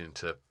was listening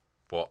to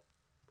what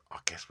I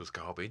guess was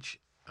garbage.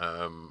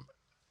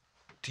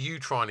 Do you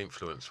try and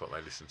influence what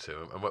they listen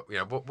to, and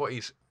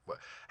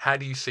how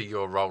do you see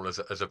your role as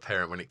a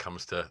parent when it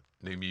comes to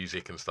new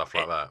music and stuff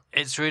like that?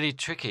 It's really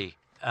tricky.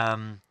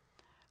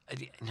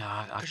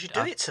 Because you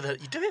do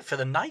it for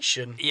the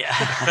nation. Yeah,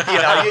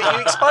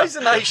 you expose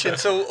the nation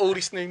to all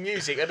this new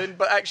music,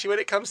 but actually, when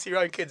it comes to your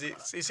own kids,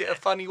 is it a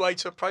funny way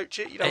to approach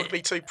it? You don't want to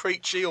be too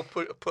preachy or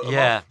put them off.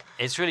 Yeah,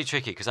 it's really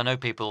tricky because I know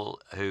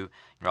people who,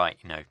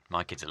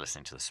 my kids are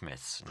listening to the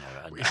Smiths,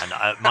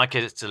 and my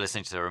kids are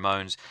listening to the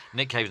Ramones,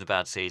 Nick Cave and the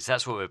Bad Seeds.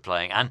 That's what we're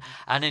playing, and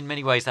in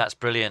many ways that's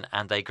brilliant,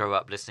 and they grow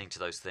up listening to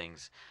those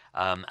things,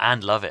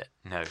 and love it.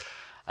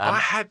 I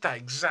had that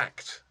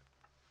exact.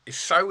 It's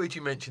so weird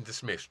you mentioned the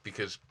Smiths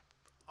because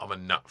I'm a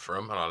nut for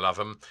them and I love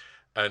them.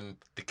 And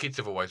the kids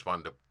have always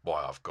wondered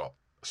why I've got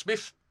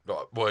Smiths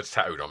words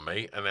tattooed on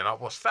me. And they're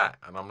like, what's that?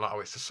 And I'm like, oh,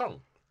 it's a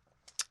song.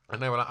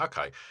 And they were like,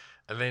 okay.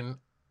 And then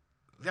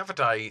the other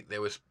day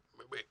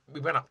we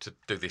went up to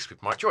do this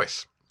with Mike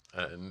Joyce.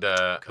 And,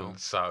 cool. And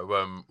so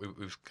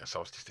so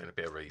I was just doing a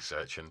bit of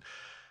research and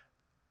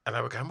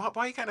they were going, why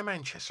are you going to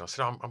Manchester? I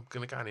said, I'm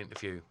going to go and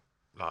interview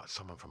like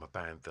someone from a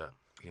band that,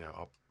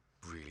 I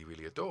really,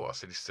 really adore. I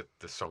said, it's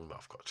the song that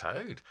I've got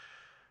tattooed,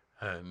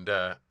 and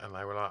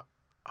they were like,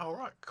 "Oh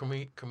right, can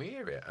we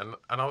hear it?" And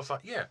I was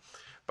like, "Yeah,"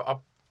 but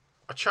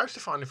I chose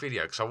to find a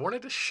video because I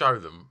wanted to show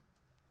them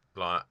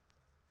like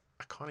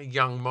a kind of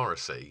young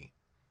Morrissey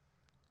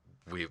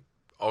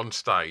on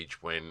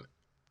stage when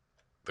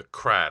the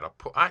crowd.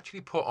 I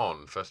actually put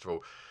on first of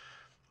all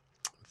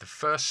the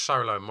first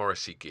solo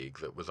Morrissey gig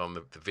that was on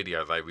the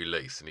video they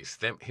released, and it's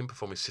him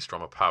performing "Sister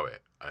I'm a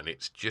Poet," and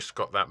it's just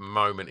got that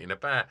moment in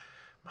about.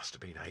 Must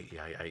have been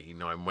 88,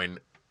 89 when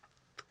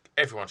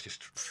everyone's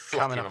just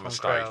flocking on the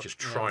stage, just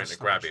trying to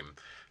grab him,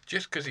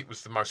 just because it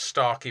was the most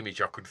stark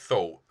image I could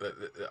thought that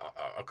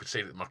I could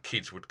see that my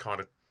kids would kind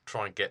of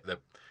try and get the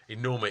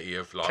enormity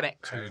of like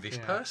Connect who to, this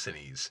yeah. person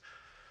is.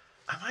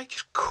 And they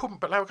just couldn't,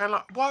 but they were going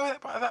like, why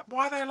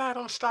are they allowed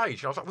on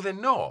stage? And I was like, well, they're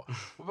not.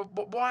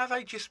 But why are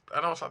they just...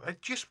 And I was like, they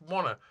just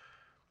want to...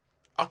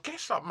 I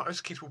guess like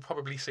most kids will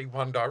probably see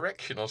One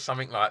Direction or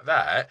something like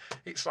that.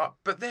 It's like,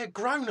 but they're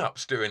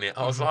grown-ups doing it.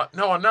 I was like,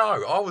 no, I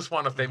know. I was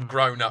one of them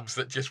grown-ups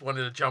that just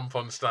wanted to jump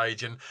on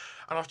stage. And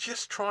I was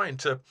just trying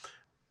to...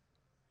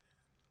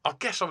 I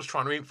guess I was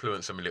trying to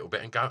influence them a little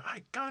bit and go,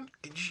 hey, go and,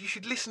 you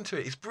should listen to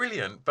it. It's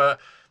brilliant.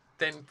 But...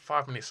 then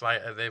 5 minutes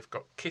later, they've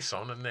got Kiss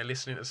on and they're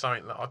listening to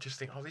something that I just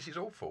think, oh, this is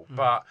awful.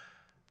 But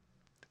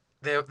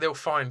they'll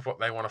find what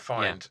they want to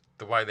find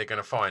the way they're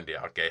going to find it,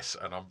 I guess.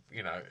 And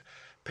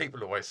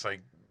people always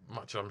say,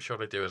 much as I'm sure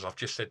they do, as I've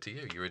just said to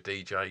you, you're a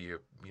DJ,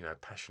 you're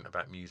passionate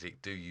about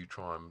music. Do you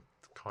try and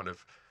kind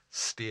of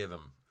steer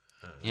them?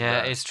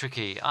 It's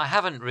tricky. I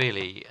haven't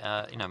really.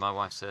 My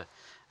wife's a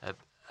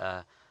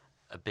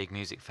big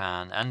music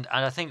fan, and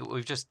I think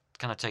we've just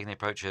kind of taken the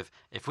approach of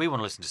if we want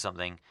to listen to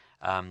something.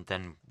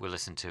 Then we'll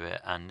listen to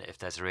it, and if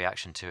there's a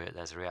reaction to it,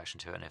 there's a reaction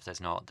to it, and if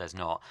there's not, there's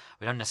not.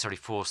 We don't necessarily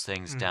force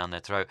things down their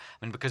throat.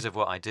 I mean, because of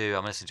what I do,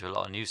 I'm listening to a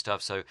lot of new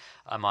stuff, so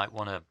I might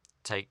want to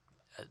take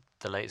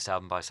the latest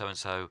album by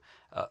so-and-so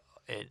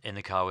in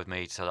the car with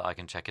me so that I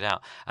can check it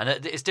out. And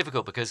it's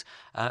difficult because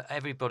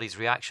everybody's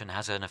reaction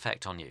has an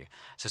effect on you.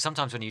 So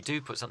sometimes when you do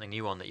put something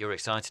new on that you're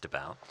excited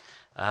about,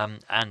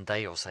 and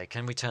they all say,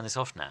 can we turn this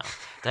off now?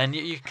 Then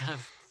you kind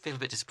of feel a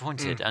bit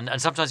disappointed,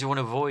 and sometimes you want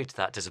to avoid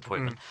that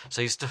disappointment,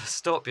 so you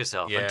stop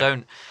yourself and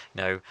don't,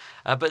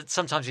 but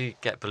sometimes you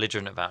get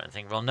belligerent about it and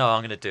think, well, no,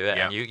 I'm going to do it,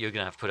 and you're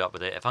going to have to put up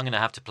with it. If I'm going to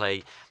have to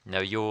play,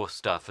 your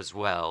stuff as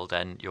well,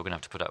 then you're going to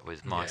have to put up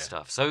with my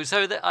stuff. So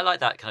I like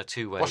that kind of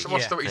two-way. Is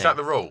that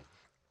the rule?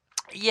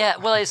 Yeah,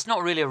 well, it's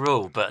not really a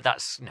rule, but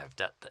that's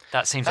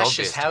that seems That's obvious.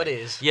 just how it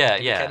is. Yeah. I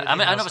mean, and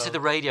household. obviously the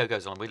radio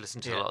goes on. We listen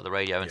to a lot of the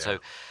radio, and so.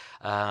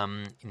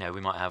 We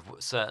might have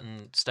a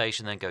certain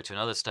station, then go to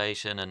another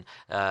station, and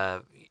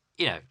and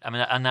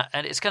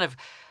it's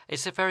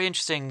it's a very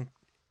interesting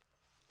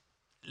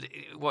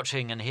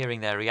watching and hearing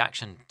their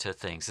reaction to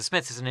things. The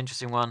Smiths is an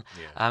interesting one.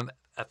 Yeah.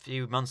 A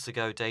few months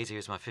ago, Daisy,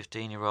 who's my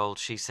 15-year-old,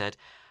 she said,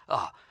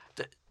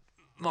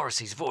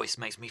 Morrissey's voice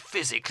makes me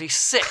physically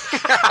sick.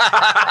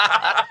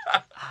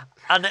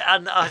 and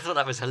I thought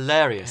that was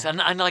hilarious.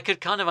 And I could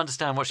kind of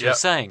understand what she was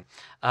saying.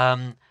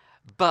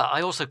 But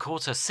I also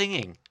caught her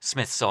singing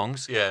Smith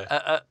songs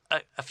a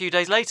few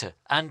days later,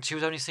 and she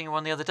was only singing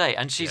one the other day.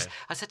 And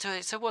I said to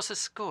her, so what's the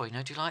score? Do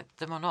you like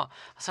them or not?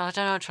 I said, I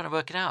don't know, I'm trying to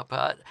work it out,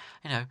 but,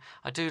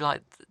 I do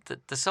like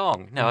the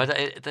song.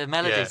 The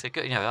melodies are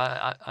good.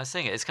 I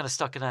sing it. It's kind of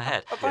stuck in her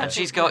head. And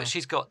she's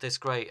got this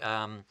great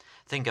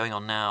thing going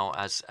on now,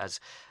 as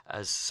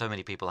so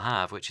many people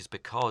have, which is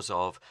because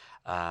of...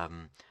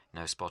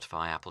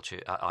 Spotify, Apple,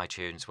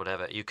 iTunes,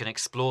 whatever. You can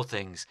explore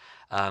things.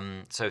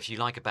 So if you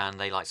like a band,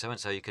 they like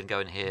so-and-so, you can go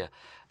and hear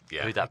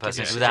who that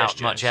person is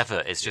without much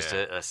effort. It's just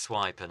a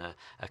swipe and a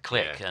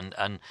click. Yeah.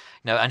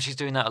 And she's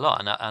doing that a lot.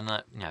 And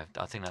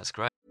I think that's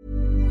great.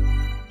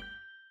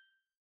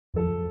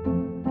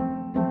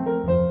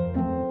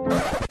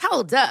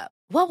 Hold up.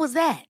 What was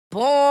that?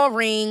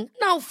 Boring.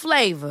 No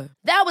flavor.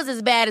 That was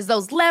as bad as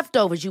those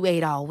leftovers you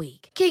ate all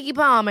week. Keke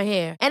Palmer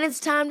here. And it's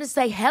time to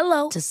say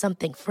hello to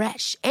something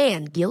fresh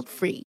and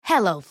guilt-free.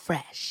 Hello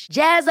Fresh.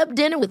 Jazz up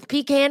dinner with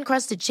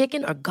pecan-crusted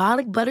chicken or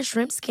garlic butter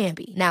shrimp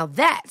scampi. Now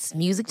that's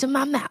music to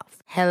my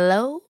mouth.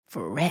 Hello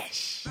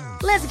Fresh.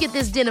 Let's get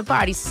this dinner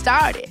party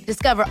started.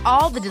 Discover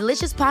all the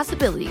delicious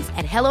possibilities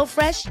at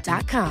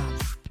HelloFresh.com.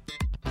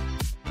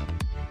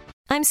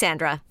 I'm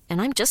Sandra,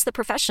 and I'm just the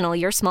professional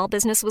your small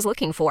business was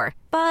looking for.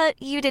 But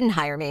you didn't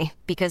hire me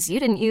because you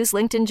didn't use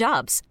LinkedIn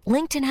Jobs.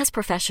 LinkedIn has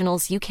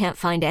professionals you can't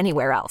find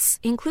anywhere else,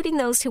 including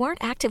those who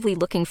aren't actively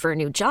looking for a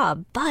new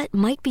job, but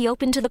might be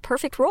open to the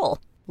perfect role,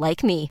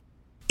 like me.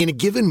 In a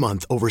given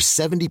month, over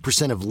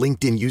 70% of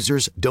LinkedIn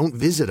users don't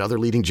visit other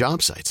leading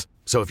job sites.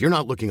 So if you're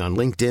not looking on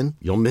LinkedIn,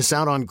 you'll miss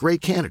out on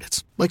great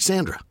candidates like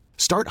Sandra.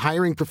 Start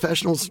hiring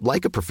professionals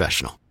like a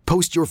professional.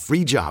 Post your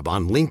free job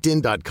on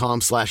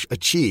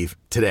linkedin.com/achieve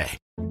today.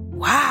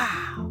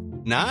 Wow.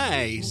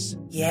 Nice.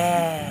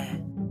 Yeah.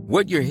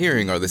 What you're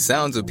hearing are the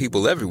sounds of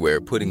people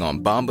everywhere putting on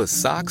Bombas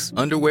socks,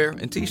 underwear,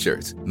 and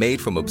T-shirts made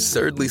from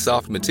absurdly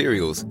soft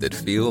materials that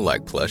feel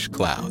like plush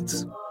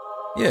clouds.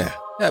 Yeah,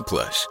 that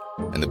plush.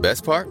 And the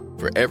best part?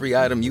 For every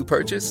item you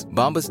purchase,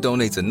 Bombas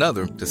donates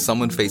another to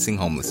someone facing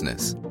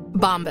homelessness.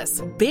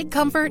 Bombas. Big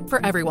comfort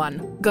for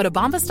everyone. Go to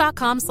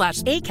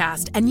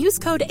bombas.com/ACAST and use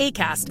code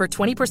ACAST for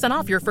 20%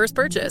 off your first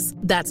purchase.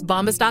 That's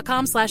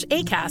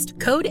bombas.com/ACAST.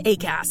 Code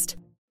ACAST.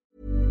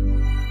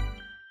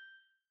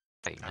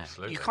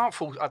 Absolutely. You can't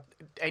force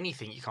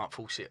anything. You can't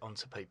force it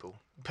onto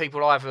people.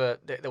 People either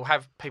they'll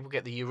have people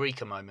get the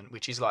eureka moment,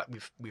 which is like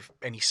with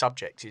any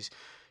subject is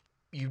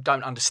you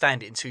don't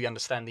understand it until you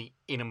understand the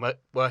inner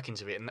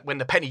workings of it. And when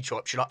the penny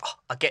drops, you're like, oh,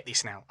 I get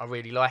this now. I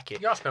really like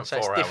it. Yeah, I spent So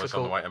it's 4 hours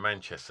difficult. on the way to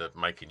Manchester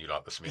making you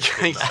like the Smiths.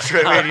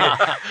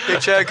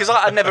 Because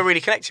I never really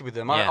connected with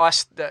them. Yeah.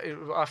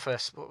 I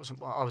first, what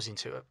I was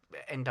into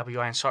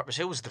NWA and Cypress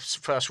Hill was the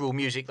first real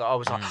music that I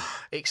was like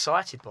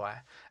excited by.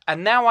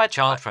 And now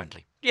Child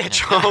friendly. Yeah,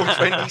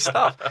 child-friendly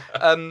stuff.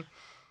 And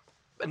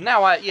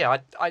now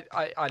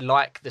I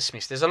like the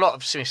Smiths. There's a lot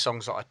of Smith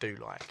songs that I do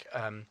like.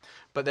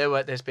 But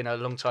there's been a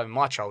long time in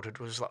my childhood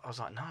I was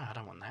like, no, I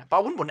don't want that. But I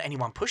wouldn't want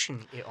anyone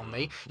pushing it on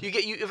me.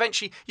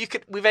 Eventually you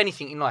could, with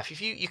anything in life, if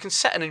you can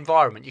set an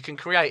environment, you can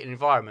create an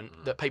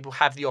environment that people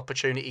have the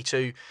opportunity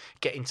to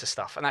get into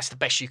stuff, and that's the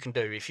best you can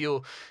do. If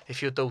your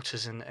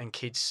daughters and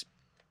kids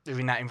are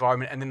in that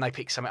environment and then they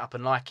pick something up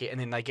and like it and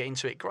then they get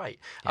into it, great.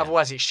 Yeah.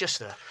 Otherwise it's just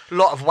a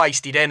lot of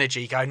wasted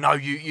energy going, no,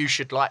 you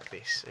should like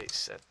this.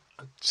 It's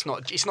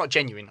not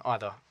genuine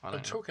either.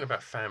 I'm talking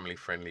about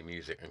family-friendly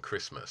music and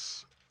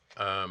Christmas.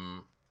 I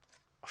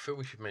feel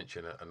we should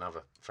mention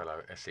another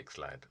fellow Essex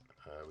lad,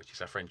 which is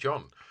our friend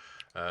John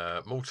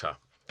Malta,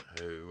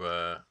 who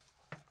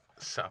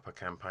set up a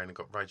campaign and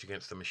got Rage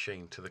Against the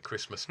Machine to the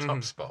Christmas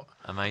top spot.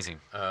 Amazing.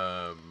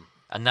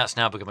 And that's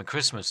now become a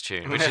Christmas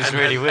tune, which is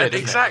really weird.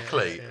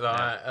 Exactly.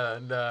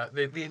 And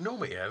the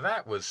enormity of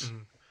that was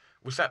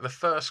that the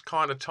first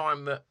kind of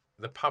time that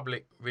the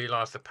public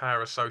realised the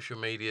power of social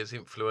media's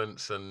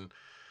influence? And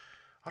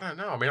I don't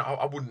know. I mean,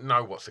 I wouldn't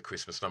know what's the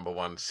Christmas number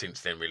one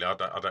since then. Really, I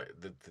don't.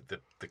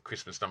 The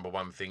Christmas number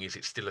one thing, is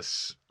it still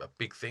a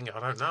big thing?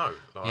 I don't know.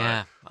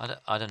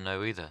 I don't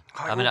know either.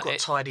 I mean, got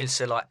tied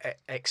into like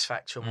X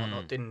Factor and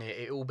whatnot, didn't it?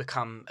 It all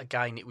become,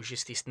 again, it was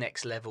just this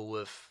next level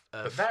of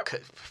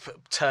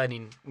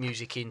turning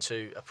music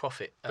into a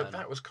profit. But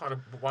that was kind of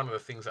one of the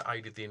things that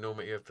aided the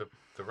enormity of the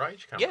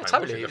Rage campaign. Yeah,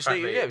 totally. It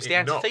was the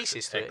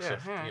antithesis to it.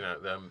 You know,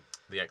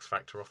 the X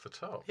Factor off the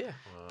top. Yeah.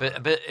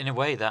 But in a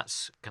way,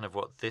 that's kind of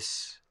what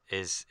this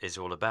is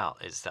all about.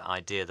 It's the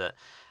idea that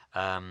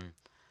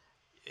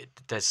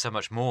there's so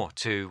much more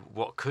to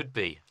what could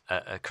be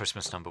a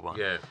Christmas number one.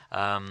 Yeah.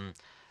 And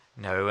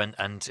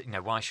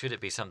why should it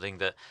be something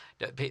that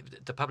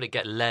the public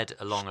get led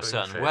along a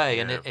certain way?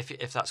 Yeah. And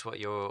if that's what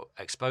you're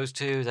exposed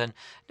to, then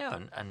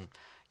and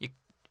you,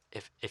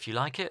 if you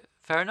like it,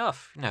 fair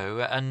enough.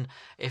 And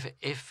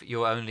if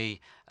your only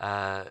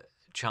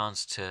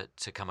chance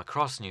to come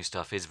across new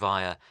stuff is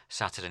via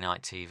Saturday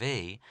night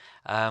TV,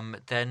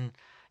 then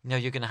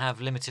you're going to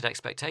have limited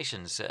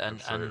expectations.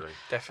 Absolutely.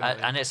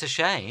 Definitely. And it's a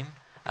shame.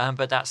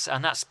 But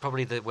that's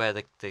probably where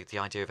the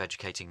idea of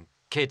educating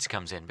kids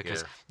comes in,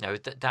 because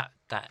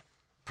that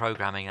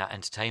programming, that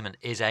entertainment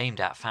is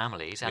aimed at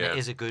families, and it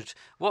is a good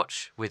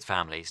watch with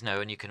families,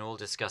 and you can all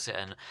discuss it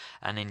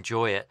and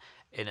enjoy it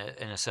in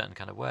a certain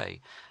kind of way.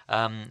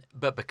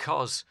 But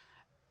because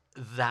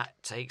that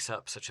takes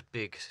up such a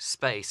big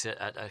space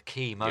at a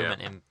key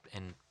moment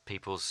in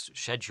people's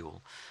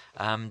schedule,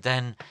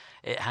 then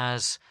it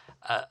has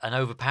an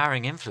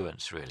overpowering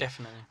influence, really.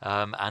 Definitely.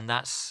 And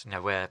that's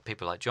where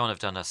people like John have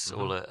done us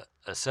all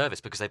a service,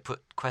 because they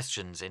put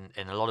questions in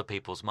a lot of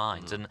people's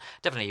minds, and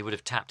definitely he would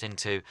have tapped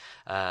into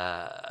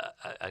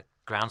a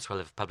groundswell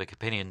of public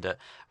opinion that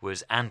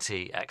was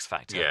anti-X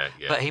Factor. Yeah.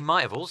 But he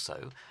might have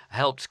also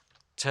helped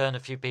turn a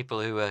few people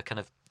who were kind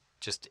of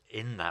just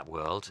in that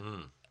world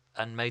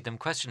and made them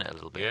question it a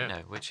little bit,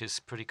 which is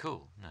pretty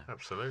cool.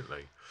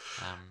 Absolutely.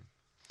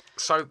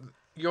 So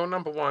your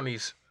number one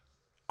is,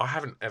 I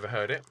haven't ever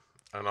heard it,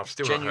 and I've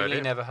still genuinely not heard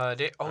it. never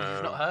heard it. Oh,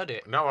 you've not heard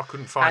it? No, I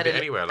couldn't find it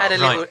anywhere. Had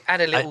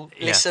a little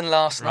listen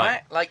last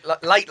night, like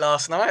late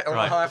last night on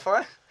the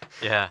Hi-Fi.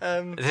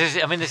 Yeah.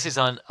 This is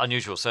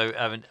unusual. So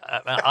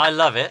I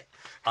love it.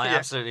 I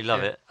absolutely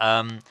love it.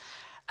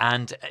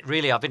 And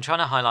really, I've been trying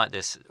to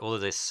highlight all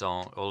of these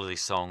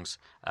songs,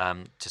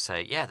 to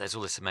say, there's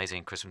all this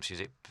amazing Christmas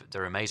music.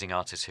 There are amazing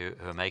artists who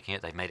are making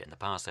it. They've made it in the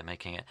past. They're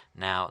making it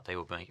now. They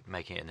will be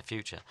making it in the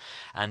future.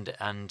 And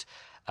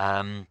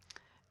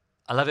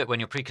I love it when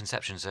your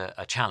preconceptions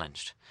are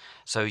challenged.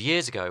 So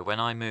years ago, when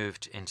I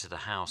moved into the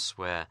house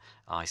where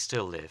I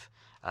still live,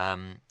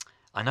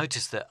 I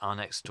noticed that our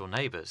next door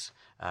neighbours,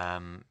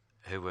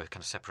 who were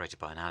kind of separated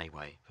by an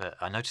alleyway, but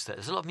I noticed that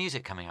there's a lot of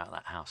music coming out of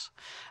that house.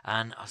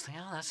 And I was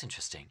thinking, oh, that's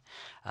interesting.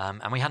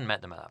 And we hadn't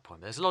met them at that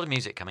point, but there's a lot of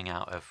music coming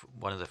out of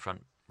one of the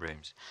front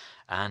rooms.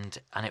 And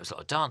it was a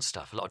lot of dance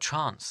stuff, a lot of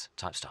trance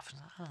type stuff.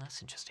 Oh,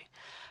 that's interesting.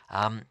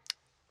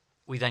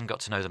 We then got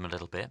to know them a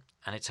little bit,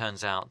 and it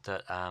turns out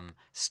that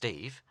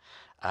Steve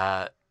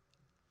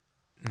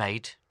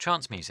made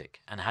trance music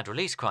and had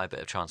released quite a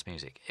bit of trance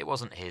music. It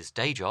wasn't his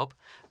day job,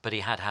 but he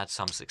had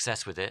some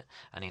success with it,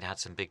 and he'd had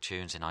some big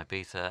tunes in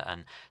Ibiza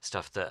and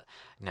stuff that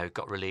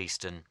got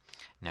released and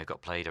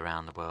got played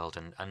around the world,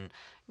 and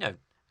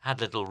had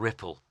a little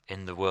ripple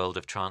in the world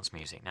of trance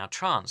music. Now,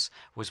 trance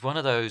was one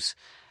of those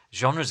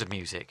genres of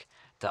music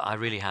that I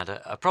really had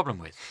a problem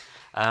with.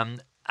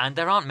 And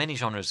there aren't many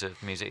genres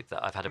of music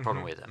that I've had a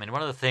problem with. I mean,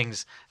 one of the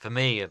things for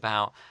me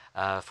about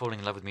falling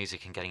in love with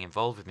music and getting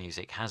involved with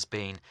music has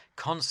been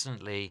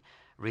constantly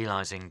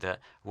realising that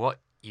what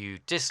you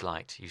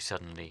disliked, you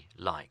suddenly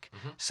like.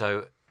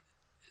 So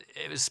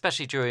it was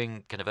especially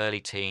during kind of early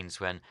teens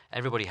when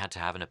everybody had to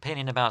have an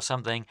opinion about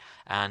something,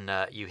 and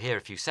you hear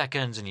a few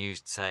seconds and you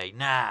say,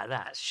 "Nah,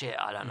 that's shit.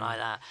 I don't like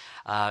that.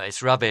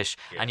 It's rubbish."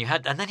 And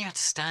then you had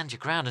to stand your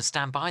ground and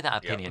stand by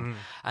that opinion,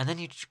 and then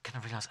you kind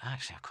of realise,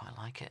 actually, I quite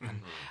like it,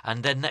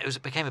 and then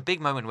it became a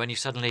big moment when you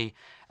suddenly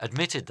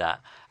admitted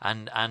that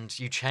and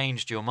you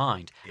changed your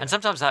mind. And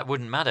sometimes that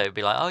wouldn't matter. It'd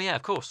be like, "Oh yeah,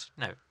 of course,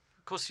 no."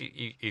 Of course,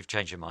 you've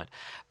changed your mind,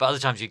 but other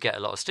times you get a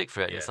lot of stick for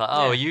it. And it's like,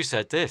 oh, you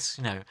said this,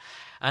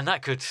 and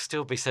that could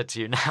still be said to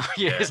you now,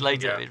 years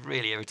later. Yeah. It's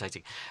really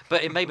irritating.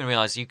 But it made me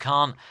realise you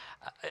can't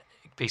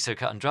be so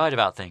cut and dried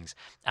about things.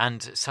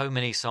 And so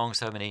many songs,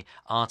 so many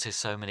artists,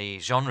 so many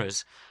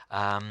genres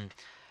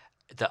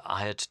that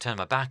I had to turn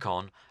my back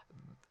on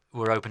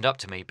were opened up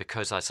to me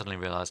because I suddenly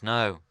realised,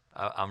 no,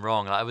 I'm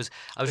wrong. I was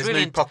There's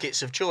really new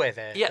pockets of joy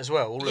there as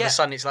well. All of a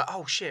sudden, it's like,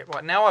 oh shit!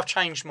 Right now, I've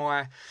changed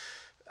my.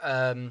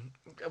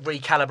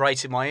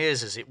 Recalibrated my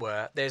ears, as it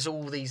were. There's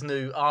all these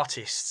new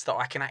artists that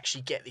I can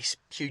actually get this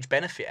huge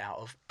benefit out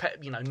of,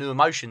 new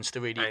emotions to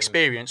really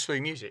experience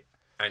through music.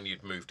 And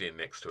you'd moved in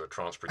next to a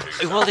trance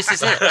producer. Well, this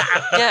is it.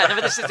 Yeah, no,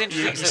 but this is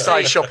interesting. You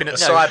started shopping at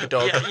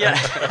Cyberdog.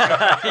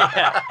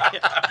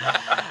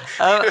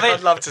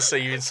 I'd love to see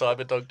you in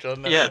Cyberdog,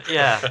 John.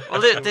 Yeah.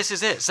 Well, this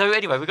is it. So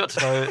anyway, we got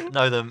to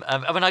know them.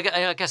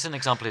 I guess an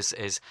example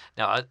is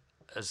now.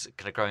 I was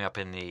kind of growing up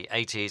in the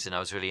 80s, and I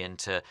was really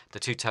into the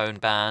two-tone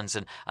bands,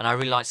 and I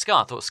really liked ska.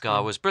 I thought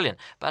ska was brilliant,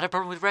 but I had a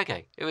problem with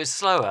reggae. It was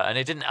slower, and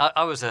it didn't.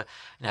 I was a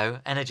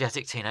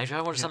energetic teenager.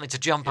 I wanted something to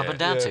jump up and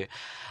down to,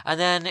 and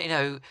then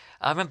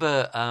I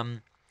remember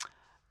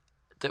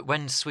that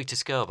when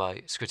Sweetest Girl by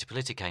Scritti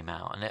Politti came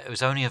out, and it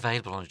was only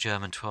available on a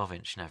German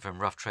 12-inch, from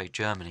Rough Trade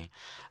Germany,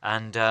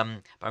 and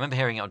but I remember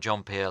hearing it on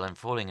John Peel and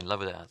falling in love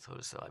with it. I thought it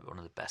was like one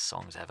of the best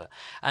songs ever,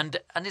 and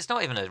it's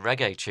not even a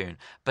reggae tune,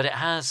 but it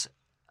has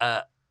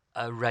a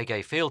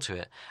reggae feel to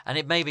it, and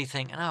it made me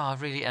think,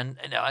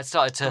 I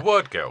started to... The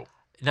Word Girl?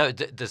 No,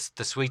 the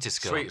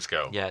Sweetest Girl. Sweetest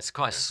Girl. Yeah, it's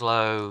quite a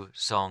slow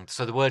song.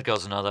 So the Word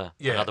Girl's another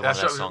one of their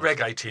songs.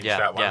 Reggae tinge,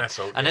 that one, that's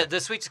all. And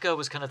the Sweetest Girl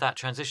was kind of that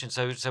transition.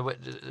 So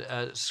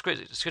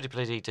Scritti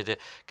Politti did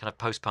it kind of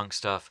post-punk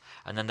stuff,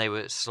 and then they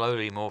were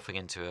slowly morphing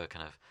into a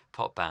kind of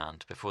pop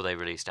band before they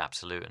released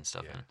Absolute and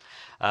stuff.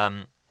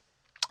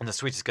 And the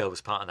Sweetest Girl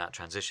was part of that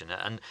transition.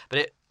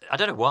 But I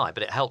don't know why,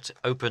 but it helped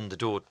open the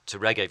door to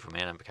reggae for me,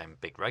 and I became a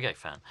big reggae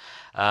fan.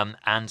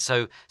 And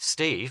so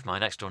Steve, my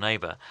next door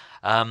neighbour,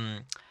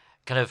 kind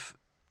of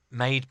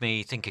made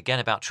me think again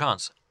about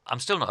trance. I'm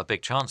still not a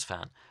big trance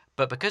fan,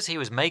 but because he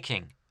was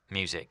making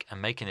music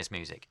and making this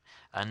music,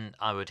 and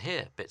I would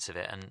hear bits of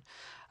it,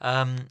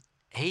 and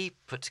he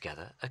put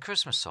together a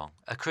Christmas song,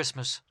 a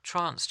Christmas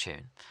trance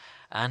tune.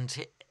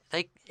 And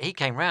he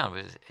came round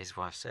with his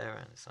wife Sarah,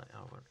 and it's like,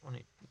 oh, I want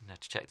you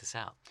to check this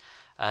out,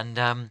 and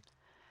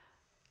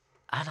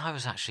I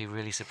was actually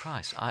really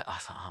surprised. I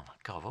thought, oh my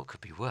God, what could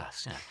be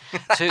worse?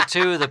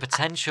 Two of the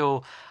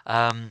potential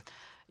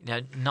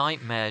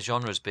nightmare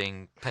genres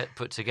being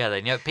put together.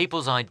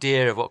 People's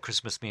idea of what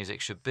Christmas music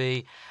should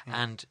be,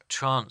 and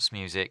trance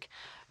music.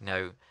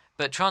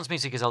 But trance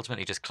music is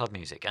ultimately just club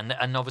music,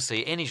 and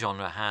obviously any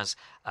genre has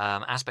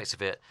aspects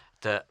of it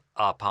that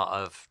are part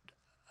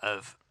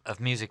of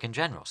music in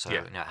general. So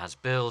it has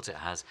builds, it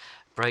has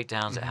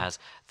breakdowns, it has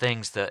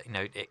things that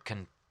it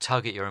can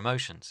tug at your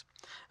emotions,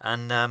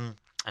 and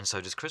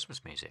so does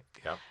Christmas music.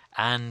 Yeah.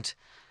 And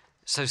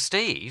so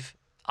Steve,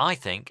 I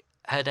think,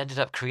 had ended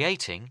up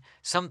creating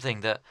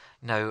something that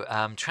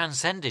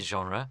transcended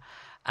genre,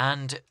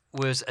 and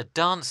was a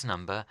dance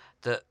number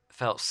that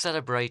felt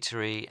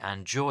celebratory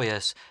and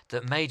joyous,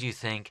 that made you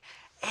think,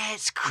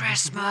 it's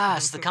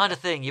Christmas, the kind of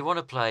thing you want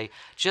to play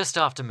just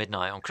after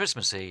midnight on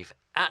Christmas Eve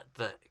at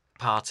the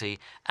party,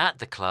 at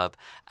the club,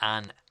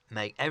 and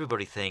make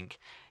everybody think,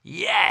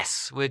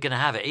 yes, we're going to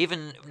have it.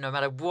 Even no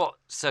matter what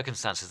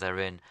circumstances they're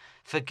in,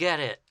 forget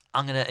it.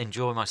 I'm going to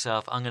enjoy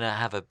myself. I'm going to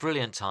have a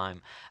brilliant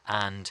time,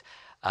 and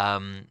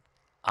I'm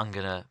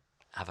going to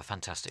have a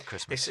fantastic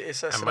Christmas.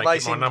 It's and an make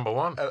amazing, it my number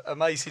one.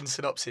 Amazing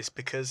synopsis,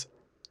 because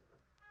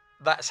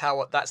that's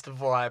the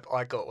vibe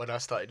I got when I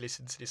started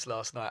listening to this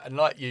last night. And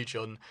like you,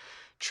 John,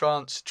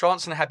 trance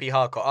and happy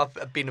hardcore.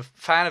 I've been a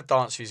fan of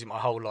dance music my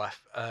whole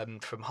life,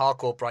 from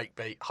hardcore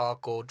breakbeat,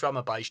 hardcore drum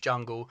and bass,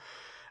 jungle,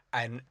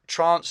 and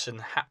trance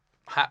and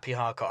happy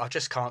hardcore. I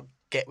just can't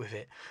get with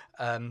it.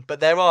 But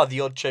there are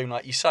the odd tune,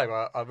 like you say,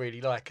 I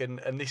really like,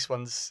 and this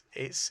one's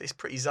it's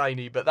pretty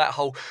zany. But that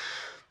whole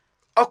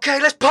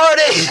okay, let's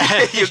party.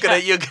 You're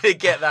gonna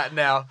get that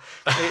now.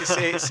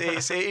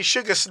 It's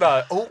Sugar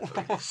Snow. Oh,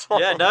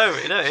 sorry. Yeah, no,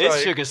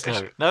 it's Sugar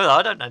Snow. No,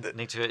 I don't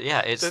need to.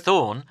 Yeah, it's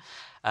Thorn,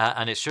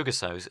 and it's Sugar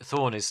Snow.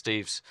 Thorn is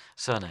Steve's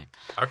surname.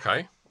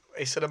 Okay.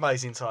 It's an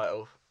amazing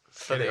title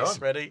for Get it this. on.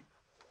 Ready?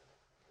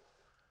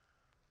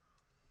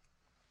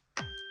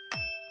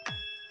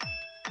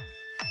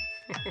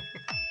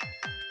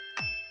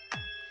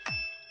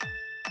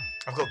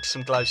 I've got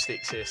some glow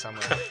sticks here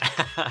somewhere.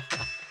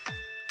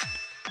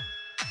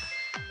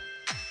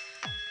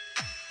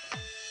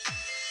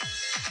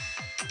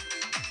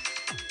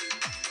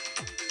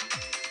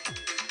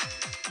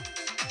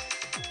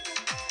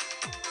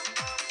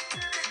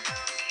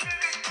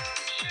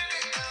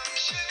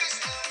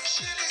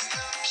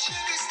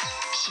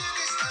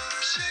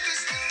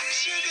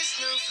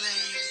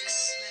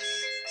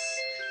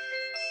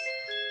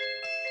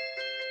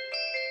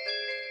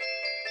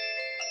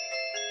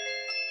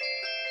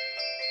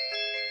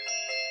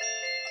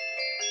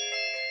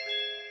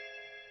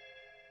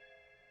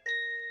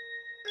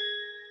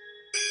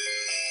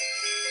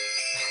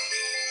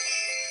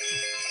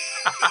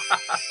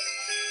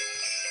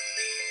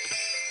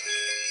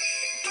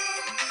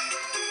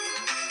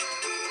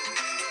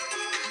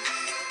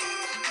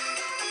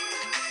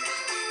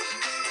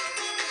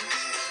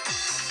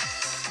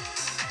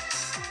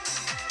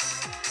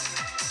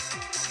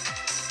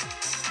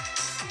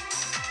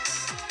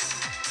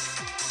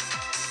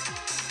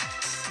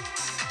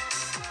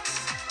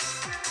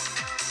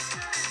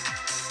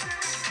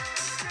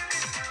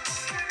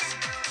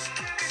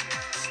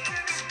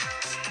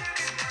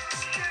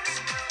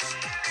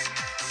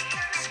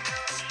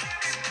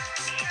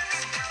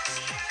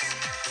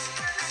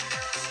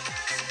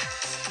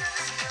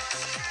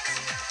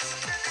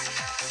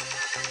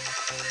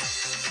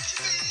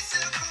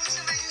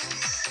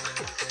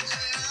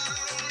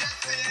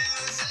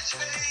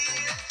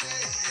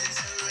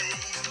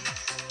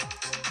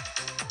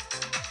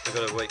 We've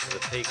got to wait for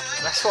the peak.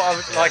 That's what I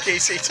would like. It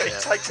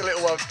takes a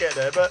little while to get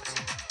there, but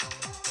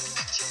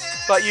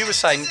you were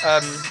saying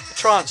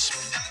trance.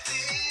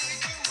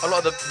 A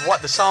lot of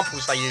the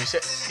samples they use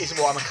isn't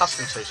what I'm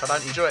accustomed to, so I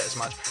don't enjoy it as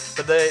much.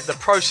 But the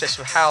process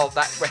of how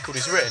that record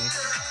is written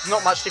is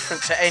not much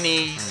different to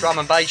any drum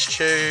and bass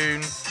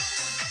tune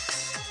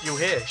you'll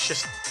hear.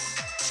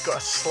 It's got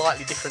a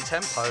slightly different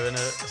tempo and a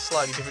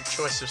slightly different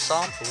choice of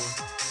sample.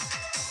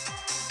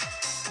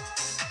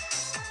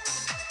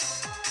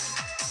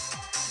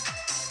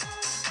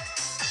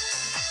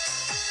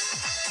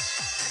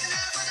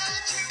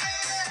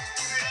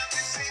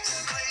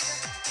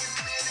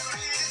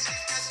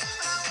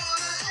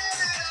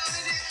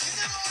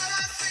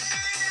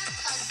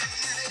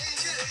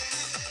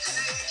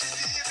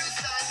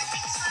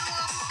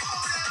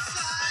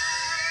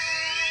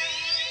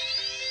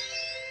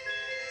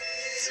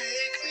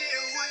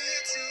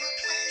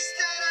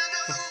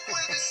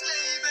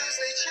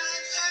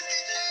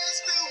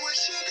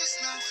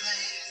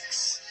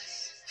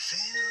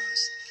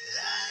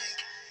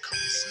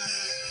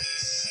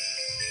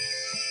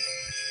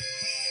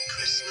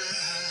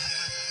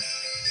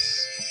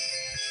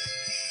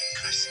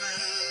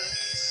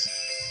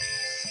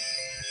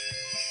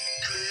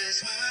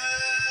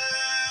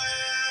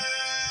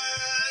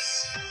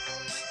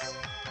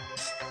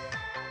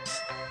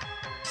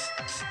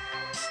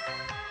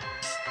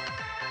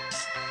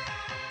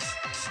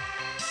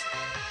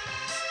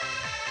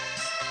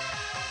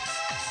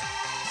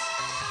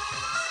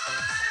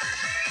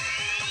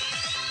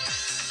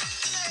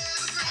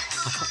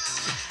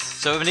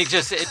 So when it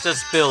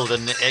does build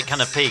and it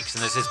kind of peaks,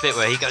 and there's this bit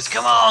where he goes,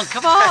 "Come on,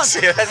 come on, that's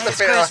the it's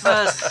bit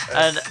Christmas,"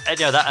 and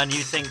you know that, and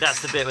you think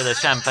that's the bit where the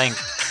champagne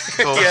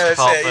corks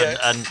pop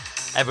and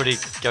everybody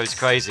goes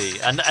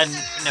crazy, and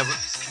you know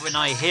when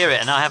I hear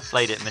it, and I have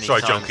played it many times.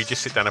 Sorry, John, could you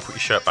just sit down and put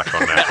your shirt back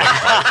on now?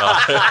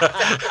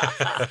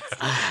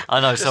 I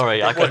know,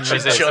 sorry, I couldn't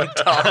resist. John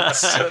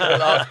dance for the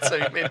last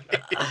 2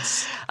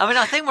 minutes. I mean,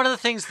 I think one of the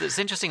things that's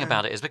interesting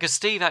about it is because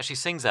Steve actually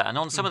sings that, and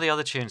on some of the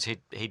other tunes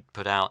he'd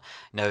put out,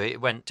 you know, it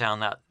went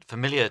down that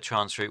familiar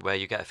trance route where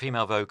you get a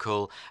female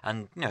vocal,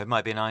 and you know it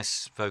might be a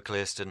nice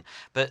vocalist,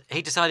 but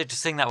he decided to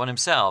sing that one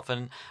himself,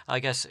 and I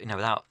guess, you know,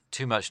 without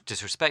too much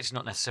disrespect, he's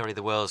not necessarily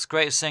the world's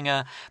greatest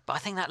singer, but I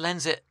think that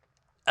lends it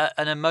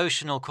an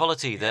emotional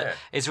quality that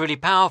is really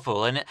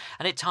powerful, and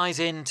it ties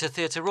into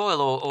Theatre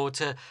Royal or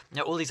to, you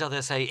know, all these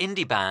other, say,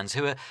 indie bands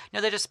who are, you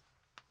know, they're just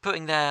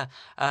putting their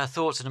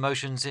thoughts and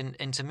emotions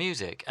into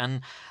music,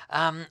 and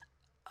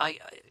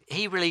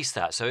he released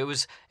that, so it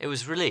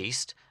was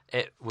released.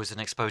 It was an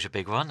Exposure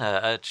big one,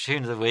 a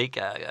tune of the week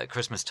at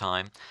Christmas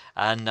time,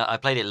 and I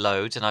played it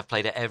loads, and I've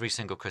played it every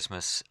single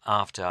Christmas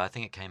after. I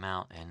think it came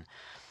out in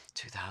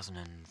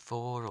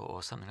 2004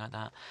 or something like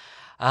that.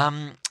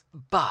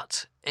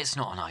 But it's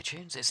not on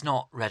iTunes. It's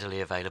not readily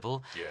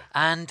available. Yeah.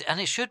 And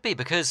it should be,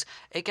 because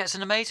it gets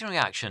an amazing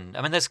reaction.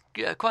 I mean, there's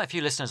quite a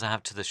few listeners I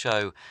have to the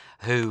show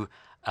who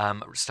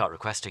start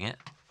requesting it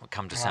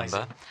come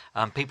December.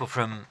 People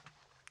from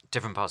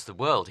different parts of the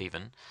world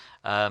even.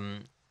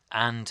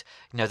 And,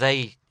 you know,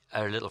 they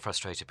are a little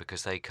frustrated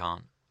because they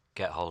can't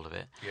get hold of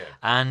it. Yeah.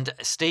 And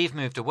Steve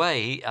moved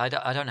away. I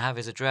don't have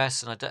his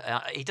address, and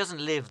he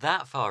doesn't live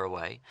that far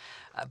away.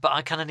 But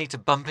I kind of need to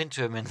bump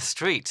into him in the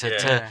street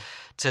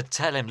to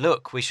tell him,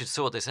 look, we should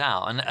sort this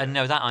out. And you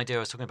know, that idea I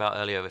was talking about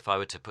earlier, if I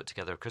were to put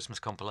together a Christmas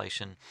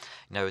compilation,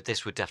 you know,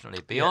 this would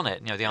definitely be on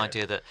it. You know, the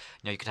idea that,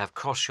 you know, you could have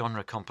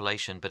cross-genre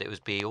compilation, but it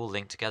would be all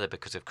linked together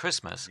because of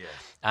Christmas. Yeah.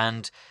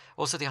 And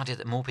also the idea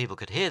that more people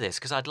could hear this,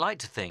 because I'd like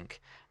to think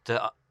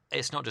that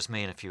it's not just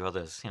me and a few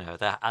others, you know,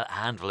 there are a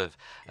handful of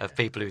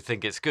people who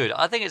think it's good.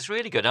 I think it's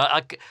really good.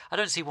 I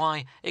don't see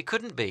why it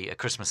couldn't be a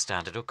Christmas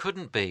standard or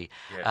couldn't be.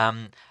 Yeah.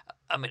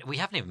 I mean, we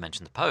haven't even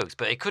mentioned the Pogues,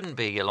 but it couldn't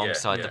be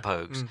alongside the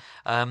Pogues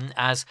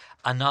as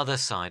another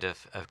side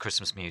of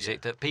Christmas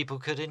music that people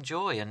could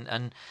enjoy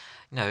and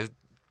you know,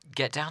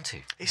 get down to.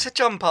 It's a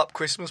jump up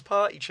Christmas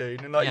party tune,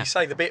 and like you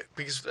say, the bit,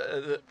 because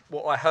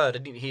what I heard, I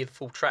didn't hear the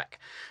full track,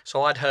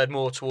 so I'd heard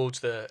more towards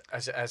the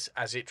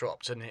as it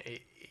dropped, and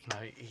it you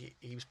know,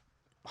 he was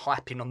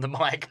hyping on the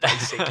mic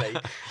basically.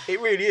 It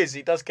really is.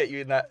 It does get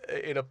you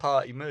in a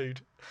party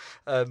mood.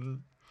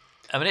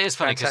 I mean, it is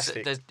funny because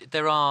Fantastic.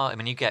 there are. I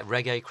mean, you get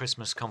reggae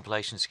Christmas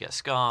compilations, you get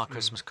ska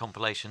Christmas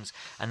compilations,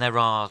 and there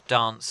are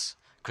dance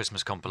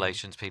Christmas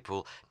compilations.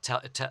 People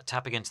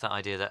tapping into that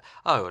idea that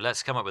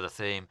let's come up with a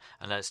theme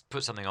and let's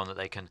put something on that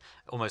they can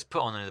almost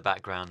put on in the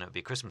background. And it would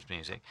be Christmas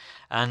music,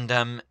 and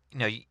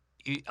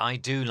I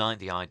do like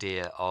the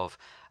idea of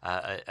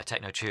a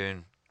techno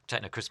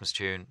Christmas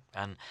tune,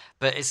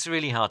 but it's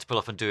really hard to pull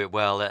off and do it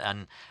well,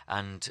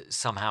 and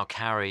somehow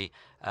carry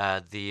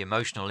the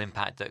emotional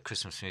impact that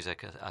Christmas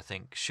music, I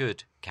think,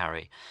 should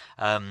carry.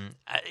 And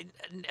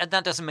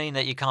that doesn't mean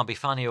that you can't be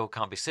funny or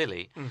can't be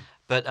silly.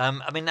 But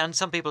I mean, and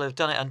some people have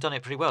done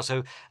it pretty well.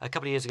 So a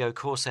couple of years ago,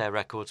 Corsair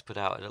Records put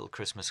out a little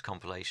Christmas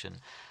compilation.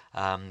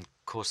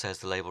 Corsair's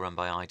the label run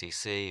by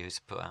IDC, who's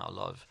put out a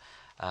lot of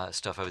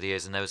stuff over the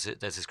years, and there's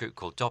this group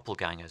called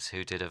Doppelgangers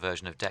who did a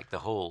version of Deck the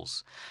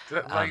Halls.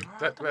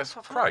 That's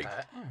Craig.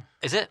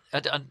 Is it?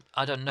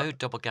 I don't know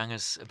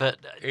Doppelgangers, but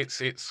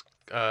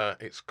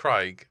It's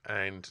Craig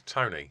and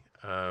Tony.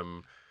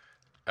 When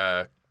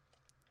I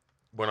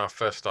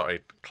first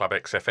started Club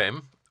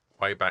XFM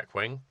way back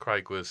when,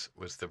 Craig was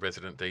the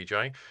resident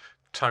DJ.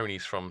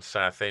 Tony's from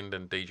Southend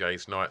and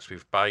DJs nights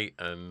with Bait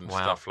and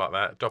stuff like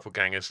that.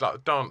 Doppelgangers,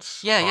 like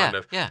dance kind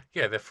of. Yeah,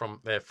 they're from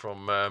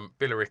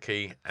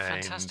Billericay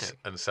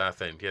and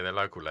Southend. Yeah, they're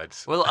local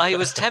lads. Well, I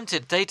was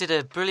tempted. They did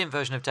a brilliant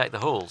version of Deck the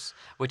Halls,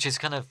 which is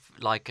kind of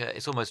like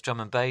it's almost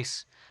drum and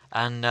bass,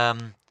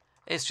 and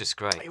it's just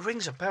great. It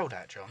rings a bell,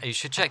 that, John. You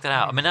should check that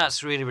out. I mean,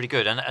 that's really, really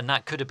good, and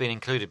that could have been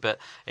included, but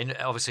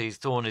obviously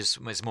Thorn is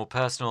more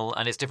personal,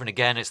 and it's different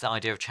again. It's the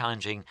idea of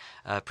challenging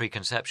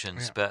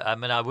preconceptions. Yeah. But I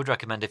mean, I would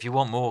recommend, if you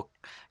want more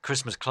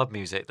Christmas club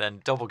music,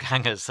 then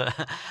Doppelgangers,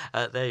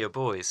 they're your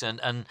boys,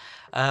 and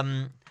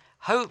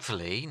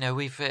hopefully,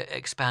 we've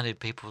expanded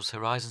people's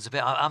horizons a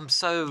bit. I'm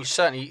so... You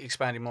certainly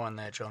expanded mine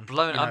there, John.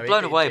 I'm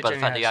blown away by the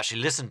fact that you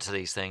actually listened to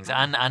these things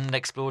and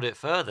explored it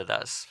further.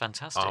 That's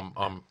fantastic.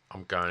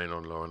 I'm going in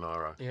on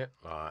Laurinara. Yeah.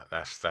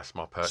 That's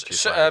my purchase.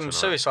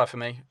 Suicide for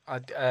me.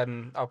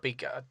 I'll be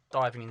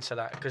diving into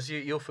that because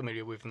you're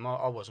familiar with them.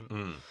 I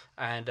wasn't.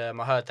 And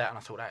I heard that and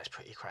I thought that is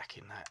pretty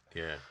cracking. That.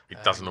 Yeah.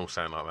 It doesn't all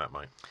sound like that,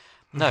 mate.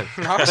 No,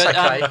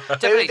 it's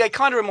okay. They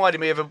kind of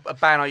reminded me of a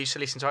band I used to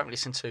listen to. I haven't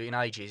listened to in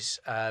ages.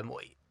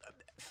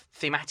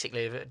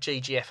 Thematically,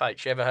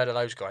 GGFH. You ever heard of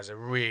those guys? They're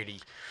really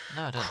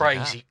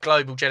crazy.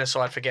 Global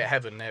Genocide, Forget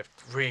Heaven. They're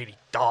really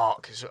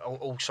dark. It's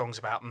all songs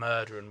about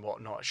murder and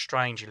whatnot. A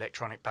strange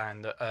electronic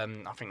band that I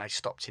think they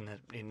stopped in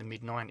the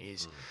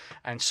mid-90s.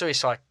 And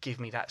Suicide give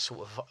me that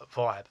sort of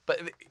vibe. But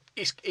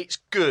it's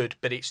good,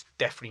 but it's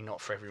definitely not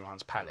for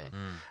everyone's palate.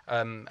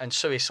 And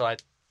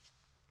Suicide,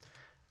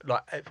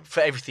 like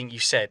for everything you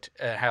said,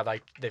 how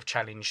they've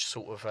challenged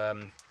sort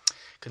of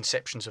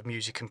conceptions of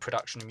music and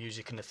production of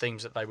music and the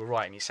themes that they were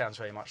writing. It sounds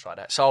very much like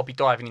that. So I'll be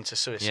diving into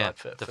Suicide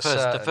for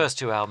certain. The first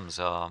two albums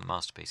are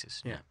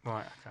masterpieces. Yeah,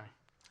 right,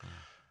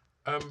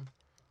 okay.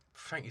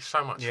 Thank you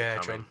so much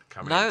for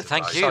coming. No, in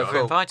thank today. you for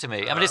inviting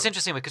me. I mean, it's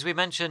interesting because we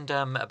mentioned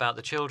about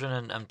the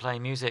children and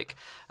playing music,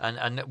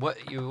 and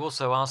what you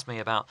also asked me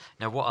about,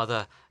 what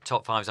other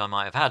top fives I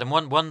might have had. And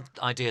one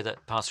idea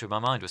that passed through my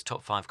mind was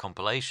top 5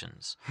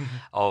 compilations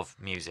of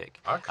music.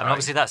 Okay. And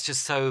obviously that's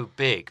just so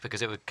big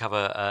because it would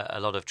cover a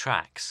lot of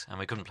tracks, and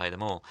we couldn't play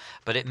them all.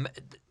 But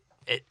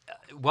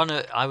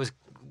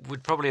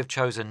would probably have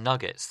chosen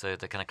Nuggets, the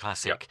kind of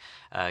classic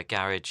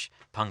garage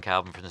punk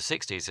album from the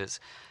 60s,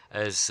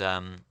 as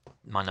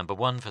my number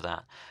one for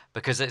that,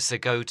 because it's a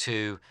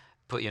go-to,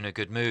 put you in a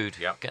good mood,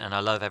 and I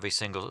love every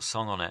single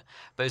song on it.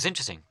 But it's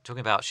interesting,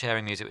 talking about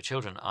sharing music with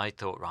children, I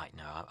thought,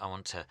 I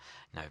want to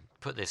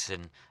put this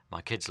in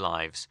my kids'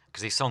 lives,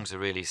 because these songs are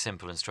really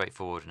simple and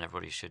straightforward, and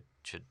everybody should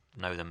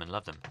know them and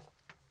love them.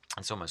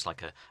 It's almost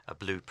like a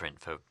blueprint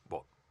for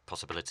what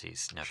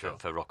possibilities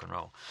for rock and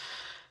roll.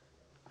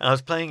 And I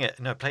was playing it,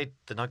 played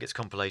the Nuggets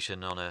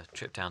compilation on a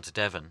trip down to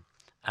Devon,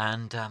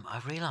 and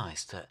I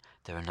realised that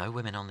there are no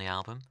women on the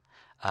album.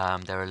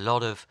 There are a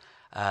lot of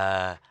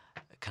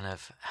kind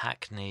of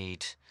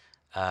hackneyed,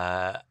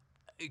 kind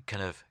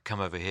of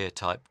come over here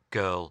type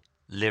girl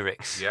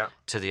lyrics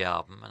to the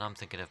album. And I'm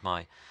thinking of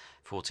my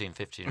 14,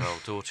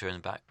 15-year-old daughter in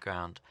the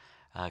background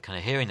kind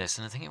of hearing this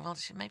and thinking, well,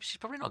 maybe she's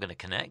probably not going to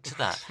connect to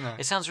that. No.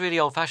 It sounds really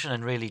old-fashioned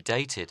and really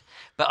dated.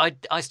 But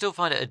I still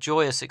find it a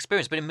joyous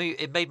experience. But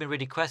it made me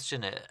really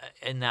question it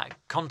in that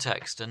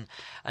context. And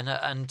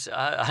I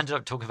ended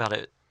up talking about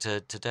it to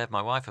Deb,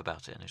 my wife,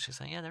 about it, and she's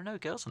saying, "Yeah, there are no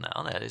girls on that,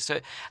 are there?" So,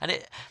 and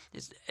it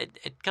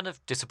kind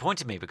of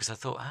disappointed me because I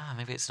thought,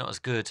 maybe it's not as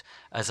good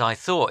as I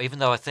thought. Even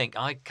though I think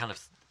I kind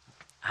of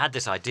had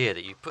this idea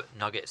that you put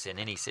Nuggets in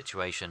any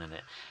situation, and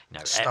it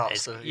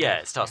starts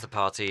the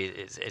party.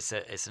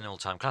 It's an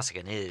all-time classic,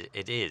 and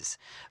it is.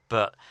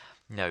 But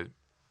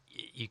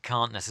you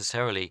can't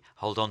necessarily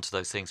hold on to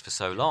those things for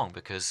so long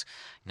because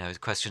the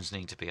questions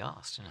need to be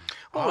asked.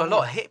 Well, a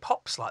lot of hip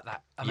hop's like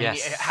that. I mean,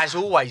 it has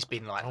always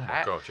been like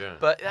that. Oh my God, yeah.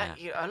 But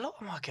a lot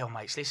of my girl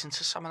mates listen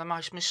to some of the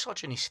most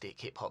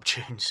misogynistic hip hop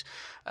tunes,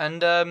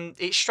 and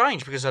it's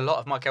strange because a lot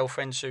of my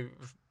girlfriends who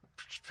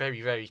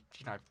very, very,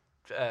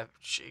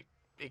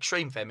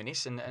 extreme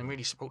feminists and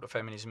really support the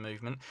feminism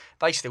movement,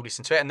 they still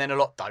listen to it, and then a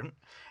lot don't.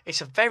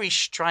 It's a very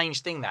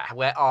strange thing, that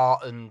where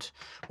art and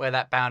where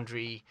that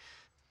boundary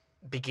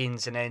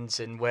begins and ends,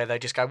 and where they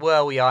just go,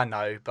 well, yeah, I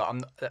know,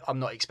 but I'm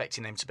not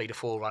expecting them to be the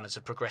forerunners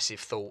of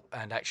progressive thought.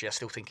 And actually, I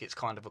still think it's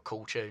kind of a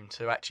cool tune.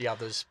 So actually,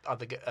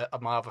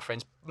 my other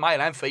friends, male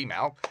and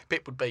female,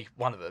 Bit would be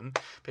one of them,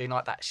 being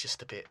like, that's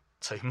just a bit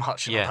too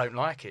much, and I don't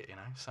like it,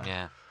 So.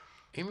 Yeah.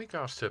 In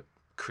regards to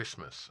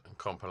Christmas and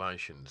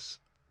compilations,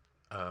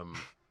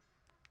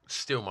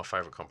 still my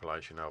favourite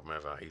compilation album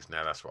ever is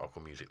Now That's What I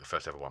Call Music, the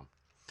first ever one.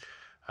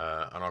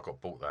 And I got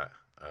bought that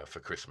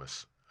for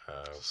Christmas.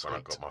 When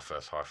I got my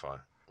first hi-fi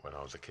when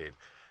I was a kid,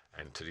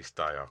 and to this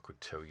day I could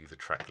tell you the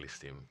track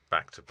listing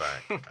back to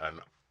back. And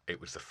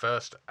it was the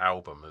first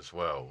album as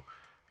well.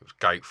 It was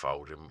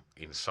gatefold, and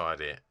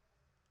inside it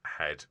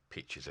had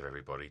pictures of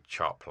everybody,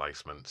 chart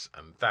placements,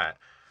 and that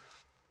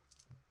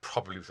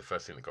probably was the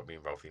first thing that got me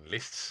involved in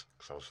lists,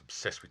 because I was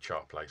obsessed with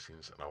chart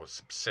placings, and I was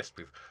obsessed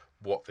with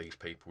what these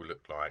people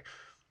looked like,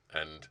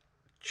 and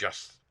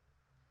just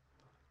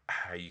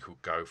how you could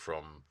go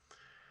from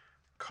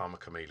Karma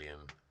Chameleon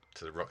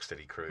to the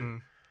Rocksteady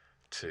Crew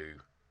to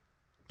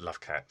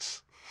Love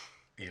Cats,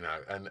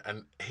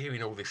 and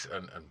hearing all this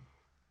and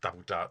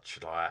Double Dutch,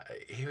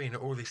 like hearing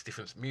all this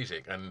different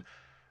music, and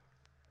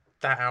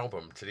that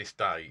album to this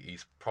day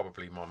is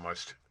probably my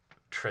most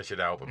treasured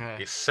album. Yeah.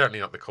 It's certainly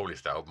not the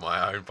coolest album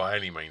I own by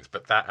any means,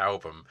 but that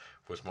album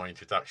was my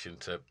introduction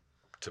to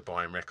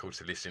buying records,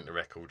 to listening to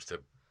records, to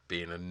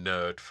being a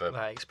nerd for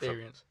that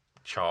experience,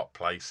 for chart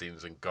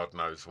placings and God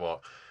knows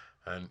what.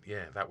 And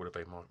yeah, that would have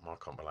been my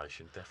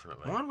compilation,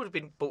 definitely. Mine would have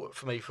been bought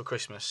for me for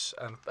Christmas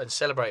and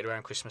celebrated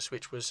around Christmas,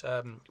 which was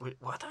I don't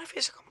know if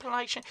it's a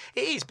compilation.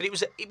 It is, but it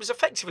was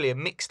effectively a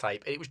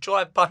mixtape. It was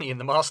Jive Bunny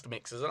and the Master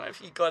Mixers. I don't know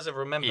if you guys ever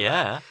remember.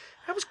 Yeah,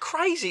 that was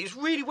crazy. It was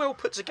really well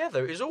put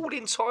together. It was all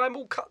in time,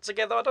 all cut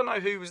together. I don't know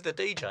who was the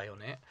DJ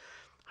on it.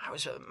 That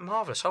was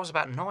marvellous. I was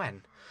about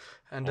 9.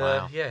 And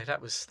wow.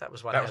 that was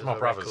one. That was my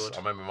brother's. Record. I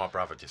remember my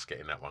brother just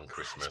getting that one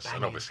Christmas,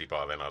 and obviously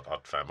by then I'd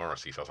found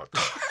Morrissey, so I was like,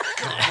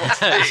 "What's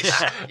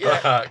this?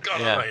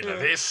 I mean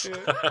this."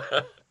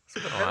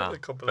 Wow.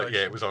 But yeah,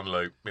 it was on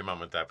loop. My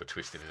mum and dad were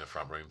twisting in the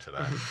front room to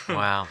that.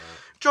 Wow.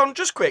 John,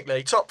 just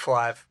quickly, top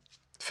 5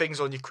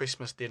 things on your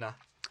Christmas dinner.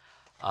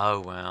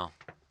 Oh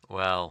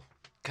well.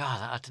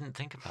 God, I didn't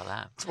think about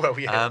that. Well,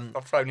 yeah,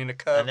 I've thrown in a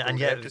curve. And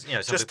yet,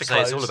 some people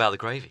say it's all about the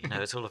gravy.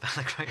 It's all about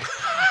the gravy.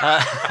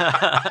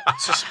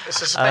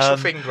 It's a special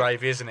thing,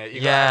 gravy, isn't it?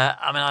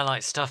 I mean, I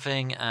like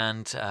stuffing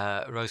and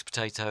roast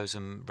potatoes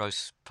and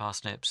roast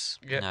parsnips.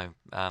 Yeah.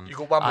 You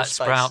got one more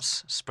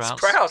sprouts.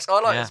 Sprouts. I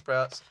like the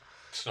sprouts.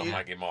 It's not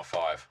making my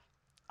 5.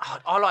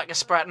 I like a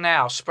sprout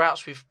now.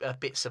 Sprouts with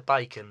bits of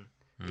bacon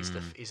is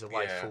the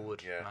way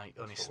forward, mate.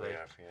 Honestly.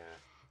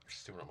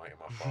 Still not making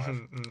my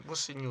 5.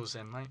 What's in yours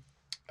then, mate?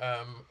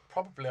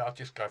 Probably I'll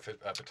just go for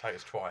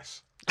potatoes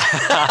twice.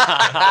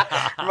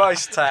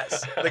 Roast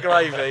tats, the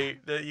gravy.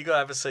 You got to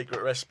have a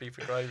secret recipe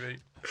for gravy.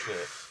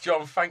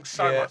 John, thanks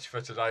so much for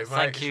today, mate.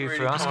 Thank you really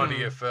for asking. Kind of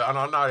you and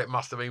I know it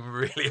must have been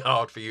really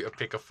hard for you to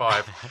pick a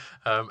 5,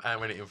 and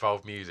when it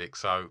involved music.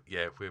 So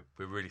yeah, we're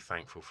really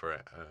thankful for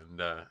it,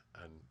 and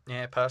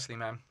yeah, personally,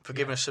 man, for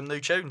giving us some new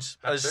tunes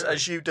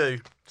as you do.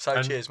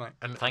 So cheers, mate,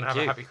 and thank have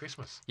you. A happy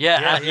Christmas.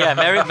 Yeah.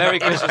 Merry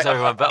Christmas,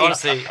 everyone. But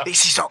honestly,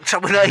 this is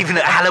October, we're not even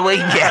at Halloween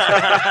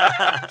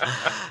yet.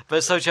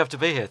 But so you have to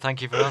be here.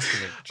 Thank you for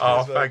asking me.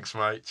 Cheers, thanks,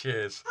 mate.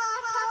 Cheers.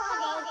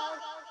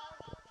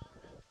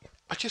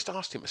 I just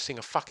asked him to sing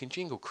a fucking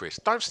jingle, Chris.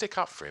 Don't stick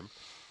up for him.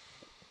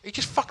 He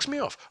just fucks me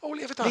off. All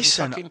he ever does is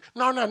fucking...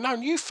 No,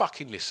 you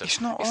fucking listen. It's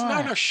not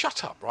right. No,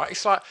 shut up, right?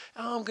 It's like,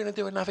 I'm going to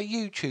do another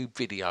YouTube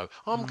video.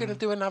 I'm going to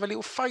do another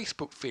little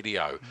Facebook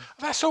video.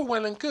 That's all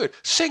well and good.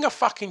 Sing a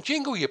fucking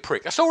jingle, you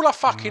prick. That's all I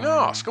fucking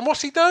ask. And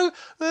what's he do?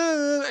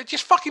 It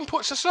just fucking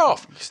puts us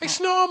off. It's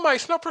not, mate.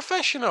 It's not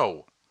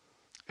professional.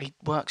 He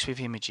works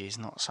with images,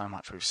 not so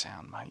much with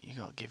sound, mate. You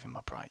got to give him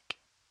a break.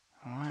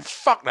 All right?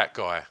 Fuck that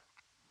guy.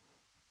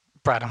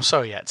 Brad, I'm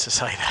sorry you had to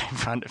say that in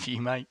front of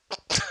you, mate.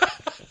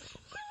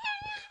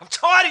 I'm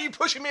tired of you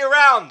pushing me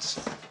around.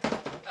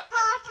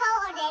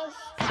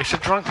 It's a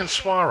drunken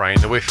soiree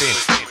in the within.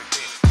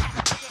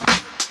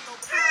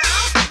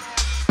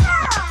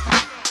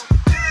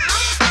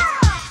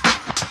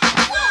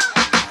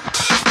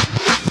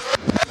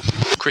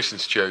 Chris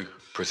and Stu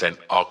present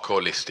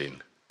Hardcore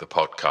Listing, the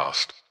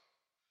podcast.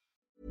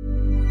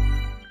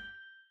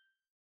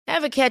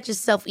 Ever catch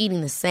yourself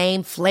eating the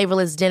same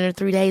flavorless dinner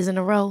 3 days in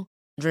a row?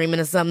 Dreaming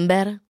of something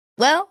better?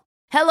 Well,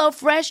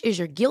 HelloFresh is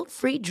your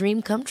guilt-free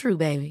dream come true,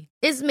 baby.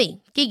 It's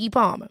me, Keke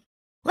Palmer.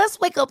 Let's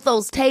wake up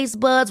those taste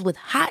buds with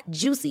hot,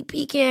 juicy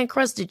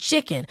pecan-crusted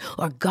chicken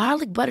or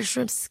garlic butter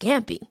shrimp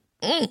scampi.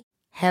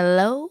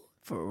 Hello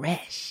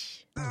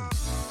Fresh.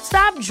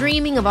 Stop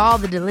dreaming of all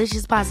the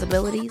delicious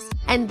possibilities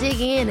and dig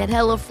in at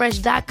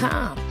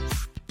HelloFresh.com.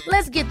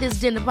 Let's get this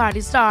dinner party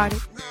started.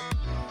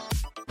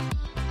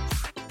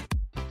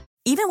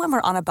 Even when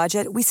we're on a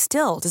budget, we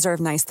still deserve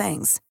nice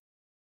things.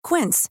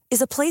 Quince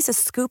is a place to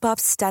scoop up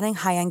stunning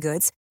high-end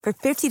goods for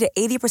 50 to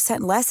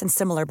 80% less than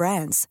similar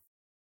brands.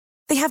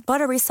 They have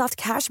buttery soft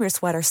cashmere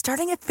sweaters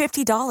starting at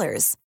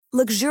 $50,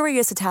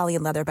 luxurious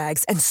Italian leather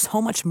bags, and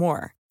so much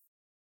more.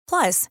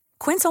 Plus,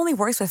 Quince only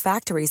works with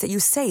factories that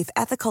use safe,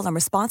 ethical, and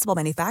responsible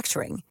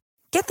manufacturing.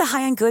 Get the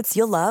high-end goods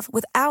you'll love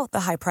without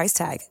the high price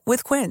tag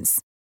with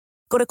Quince.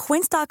 Go to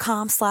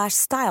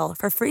quince.com/style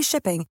for free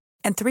shipping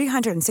and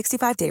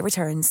 365-day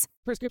returns.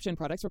 Prescription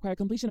products require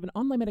completion of an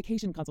online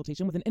medication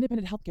consultation with an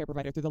independent healthcare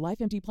provider through the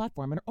LifeMD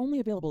platform and are only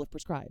available if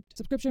prescribed.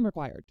 Subscription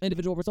required.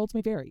 Individual results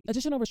may vary.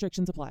 Additional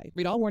restrictions apply.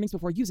 Read all warnings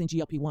before using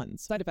GLP-1s.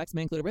 Side effects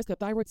may include a risk of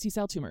thyroid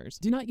C-cell tumors.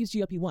 Do not use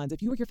GLP-1s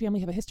if you or your family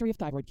have a history of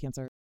thyroid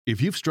cancer.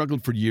 If you've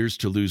struggled for years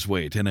to lose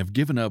weight and have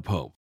given up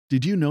hope,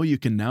 did you know you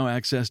can now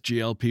access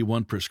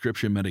GLP-1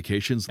 prescription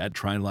medications at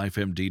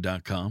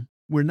TryLifeMD.com?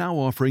 We're now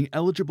offering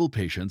eligible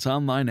patients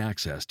online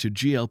access to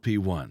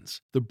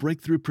GLP-1s, the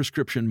breakthrough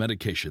prescription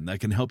medication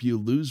that can help you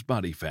lose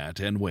body fat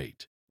and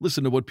weight.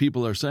 Listen to what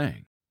people are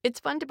saying.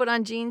 It's fun to put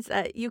on jeans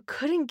that you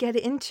couldn't get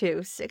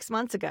into 6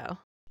 months ago.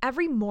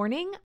 Every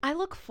morning, I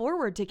look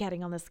forward to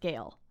getting on the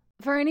scale.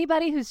 For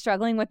anybody who's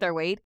struggling with their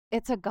weight,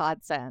 it's a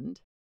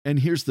godsend. And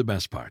here's the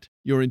best part.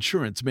 Your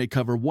insurance may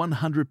cover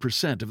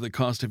 100% of the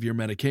cost of your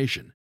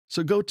medication.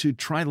 So go to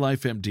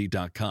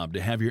TryLifeMD.com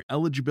to have your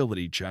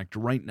eligibility checked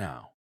right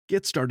now.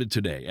 Get started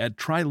today at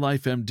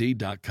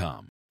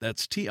TryLifeMD.com.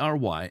 That's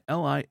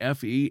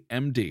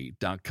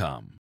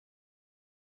TryLifeMD.com.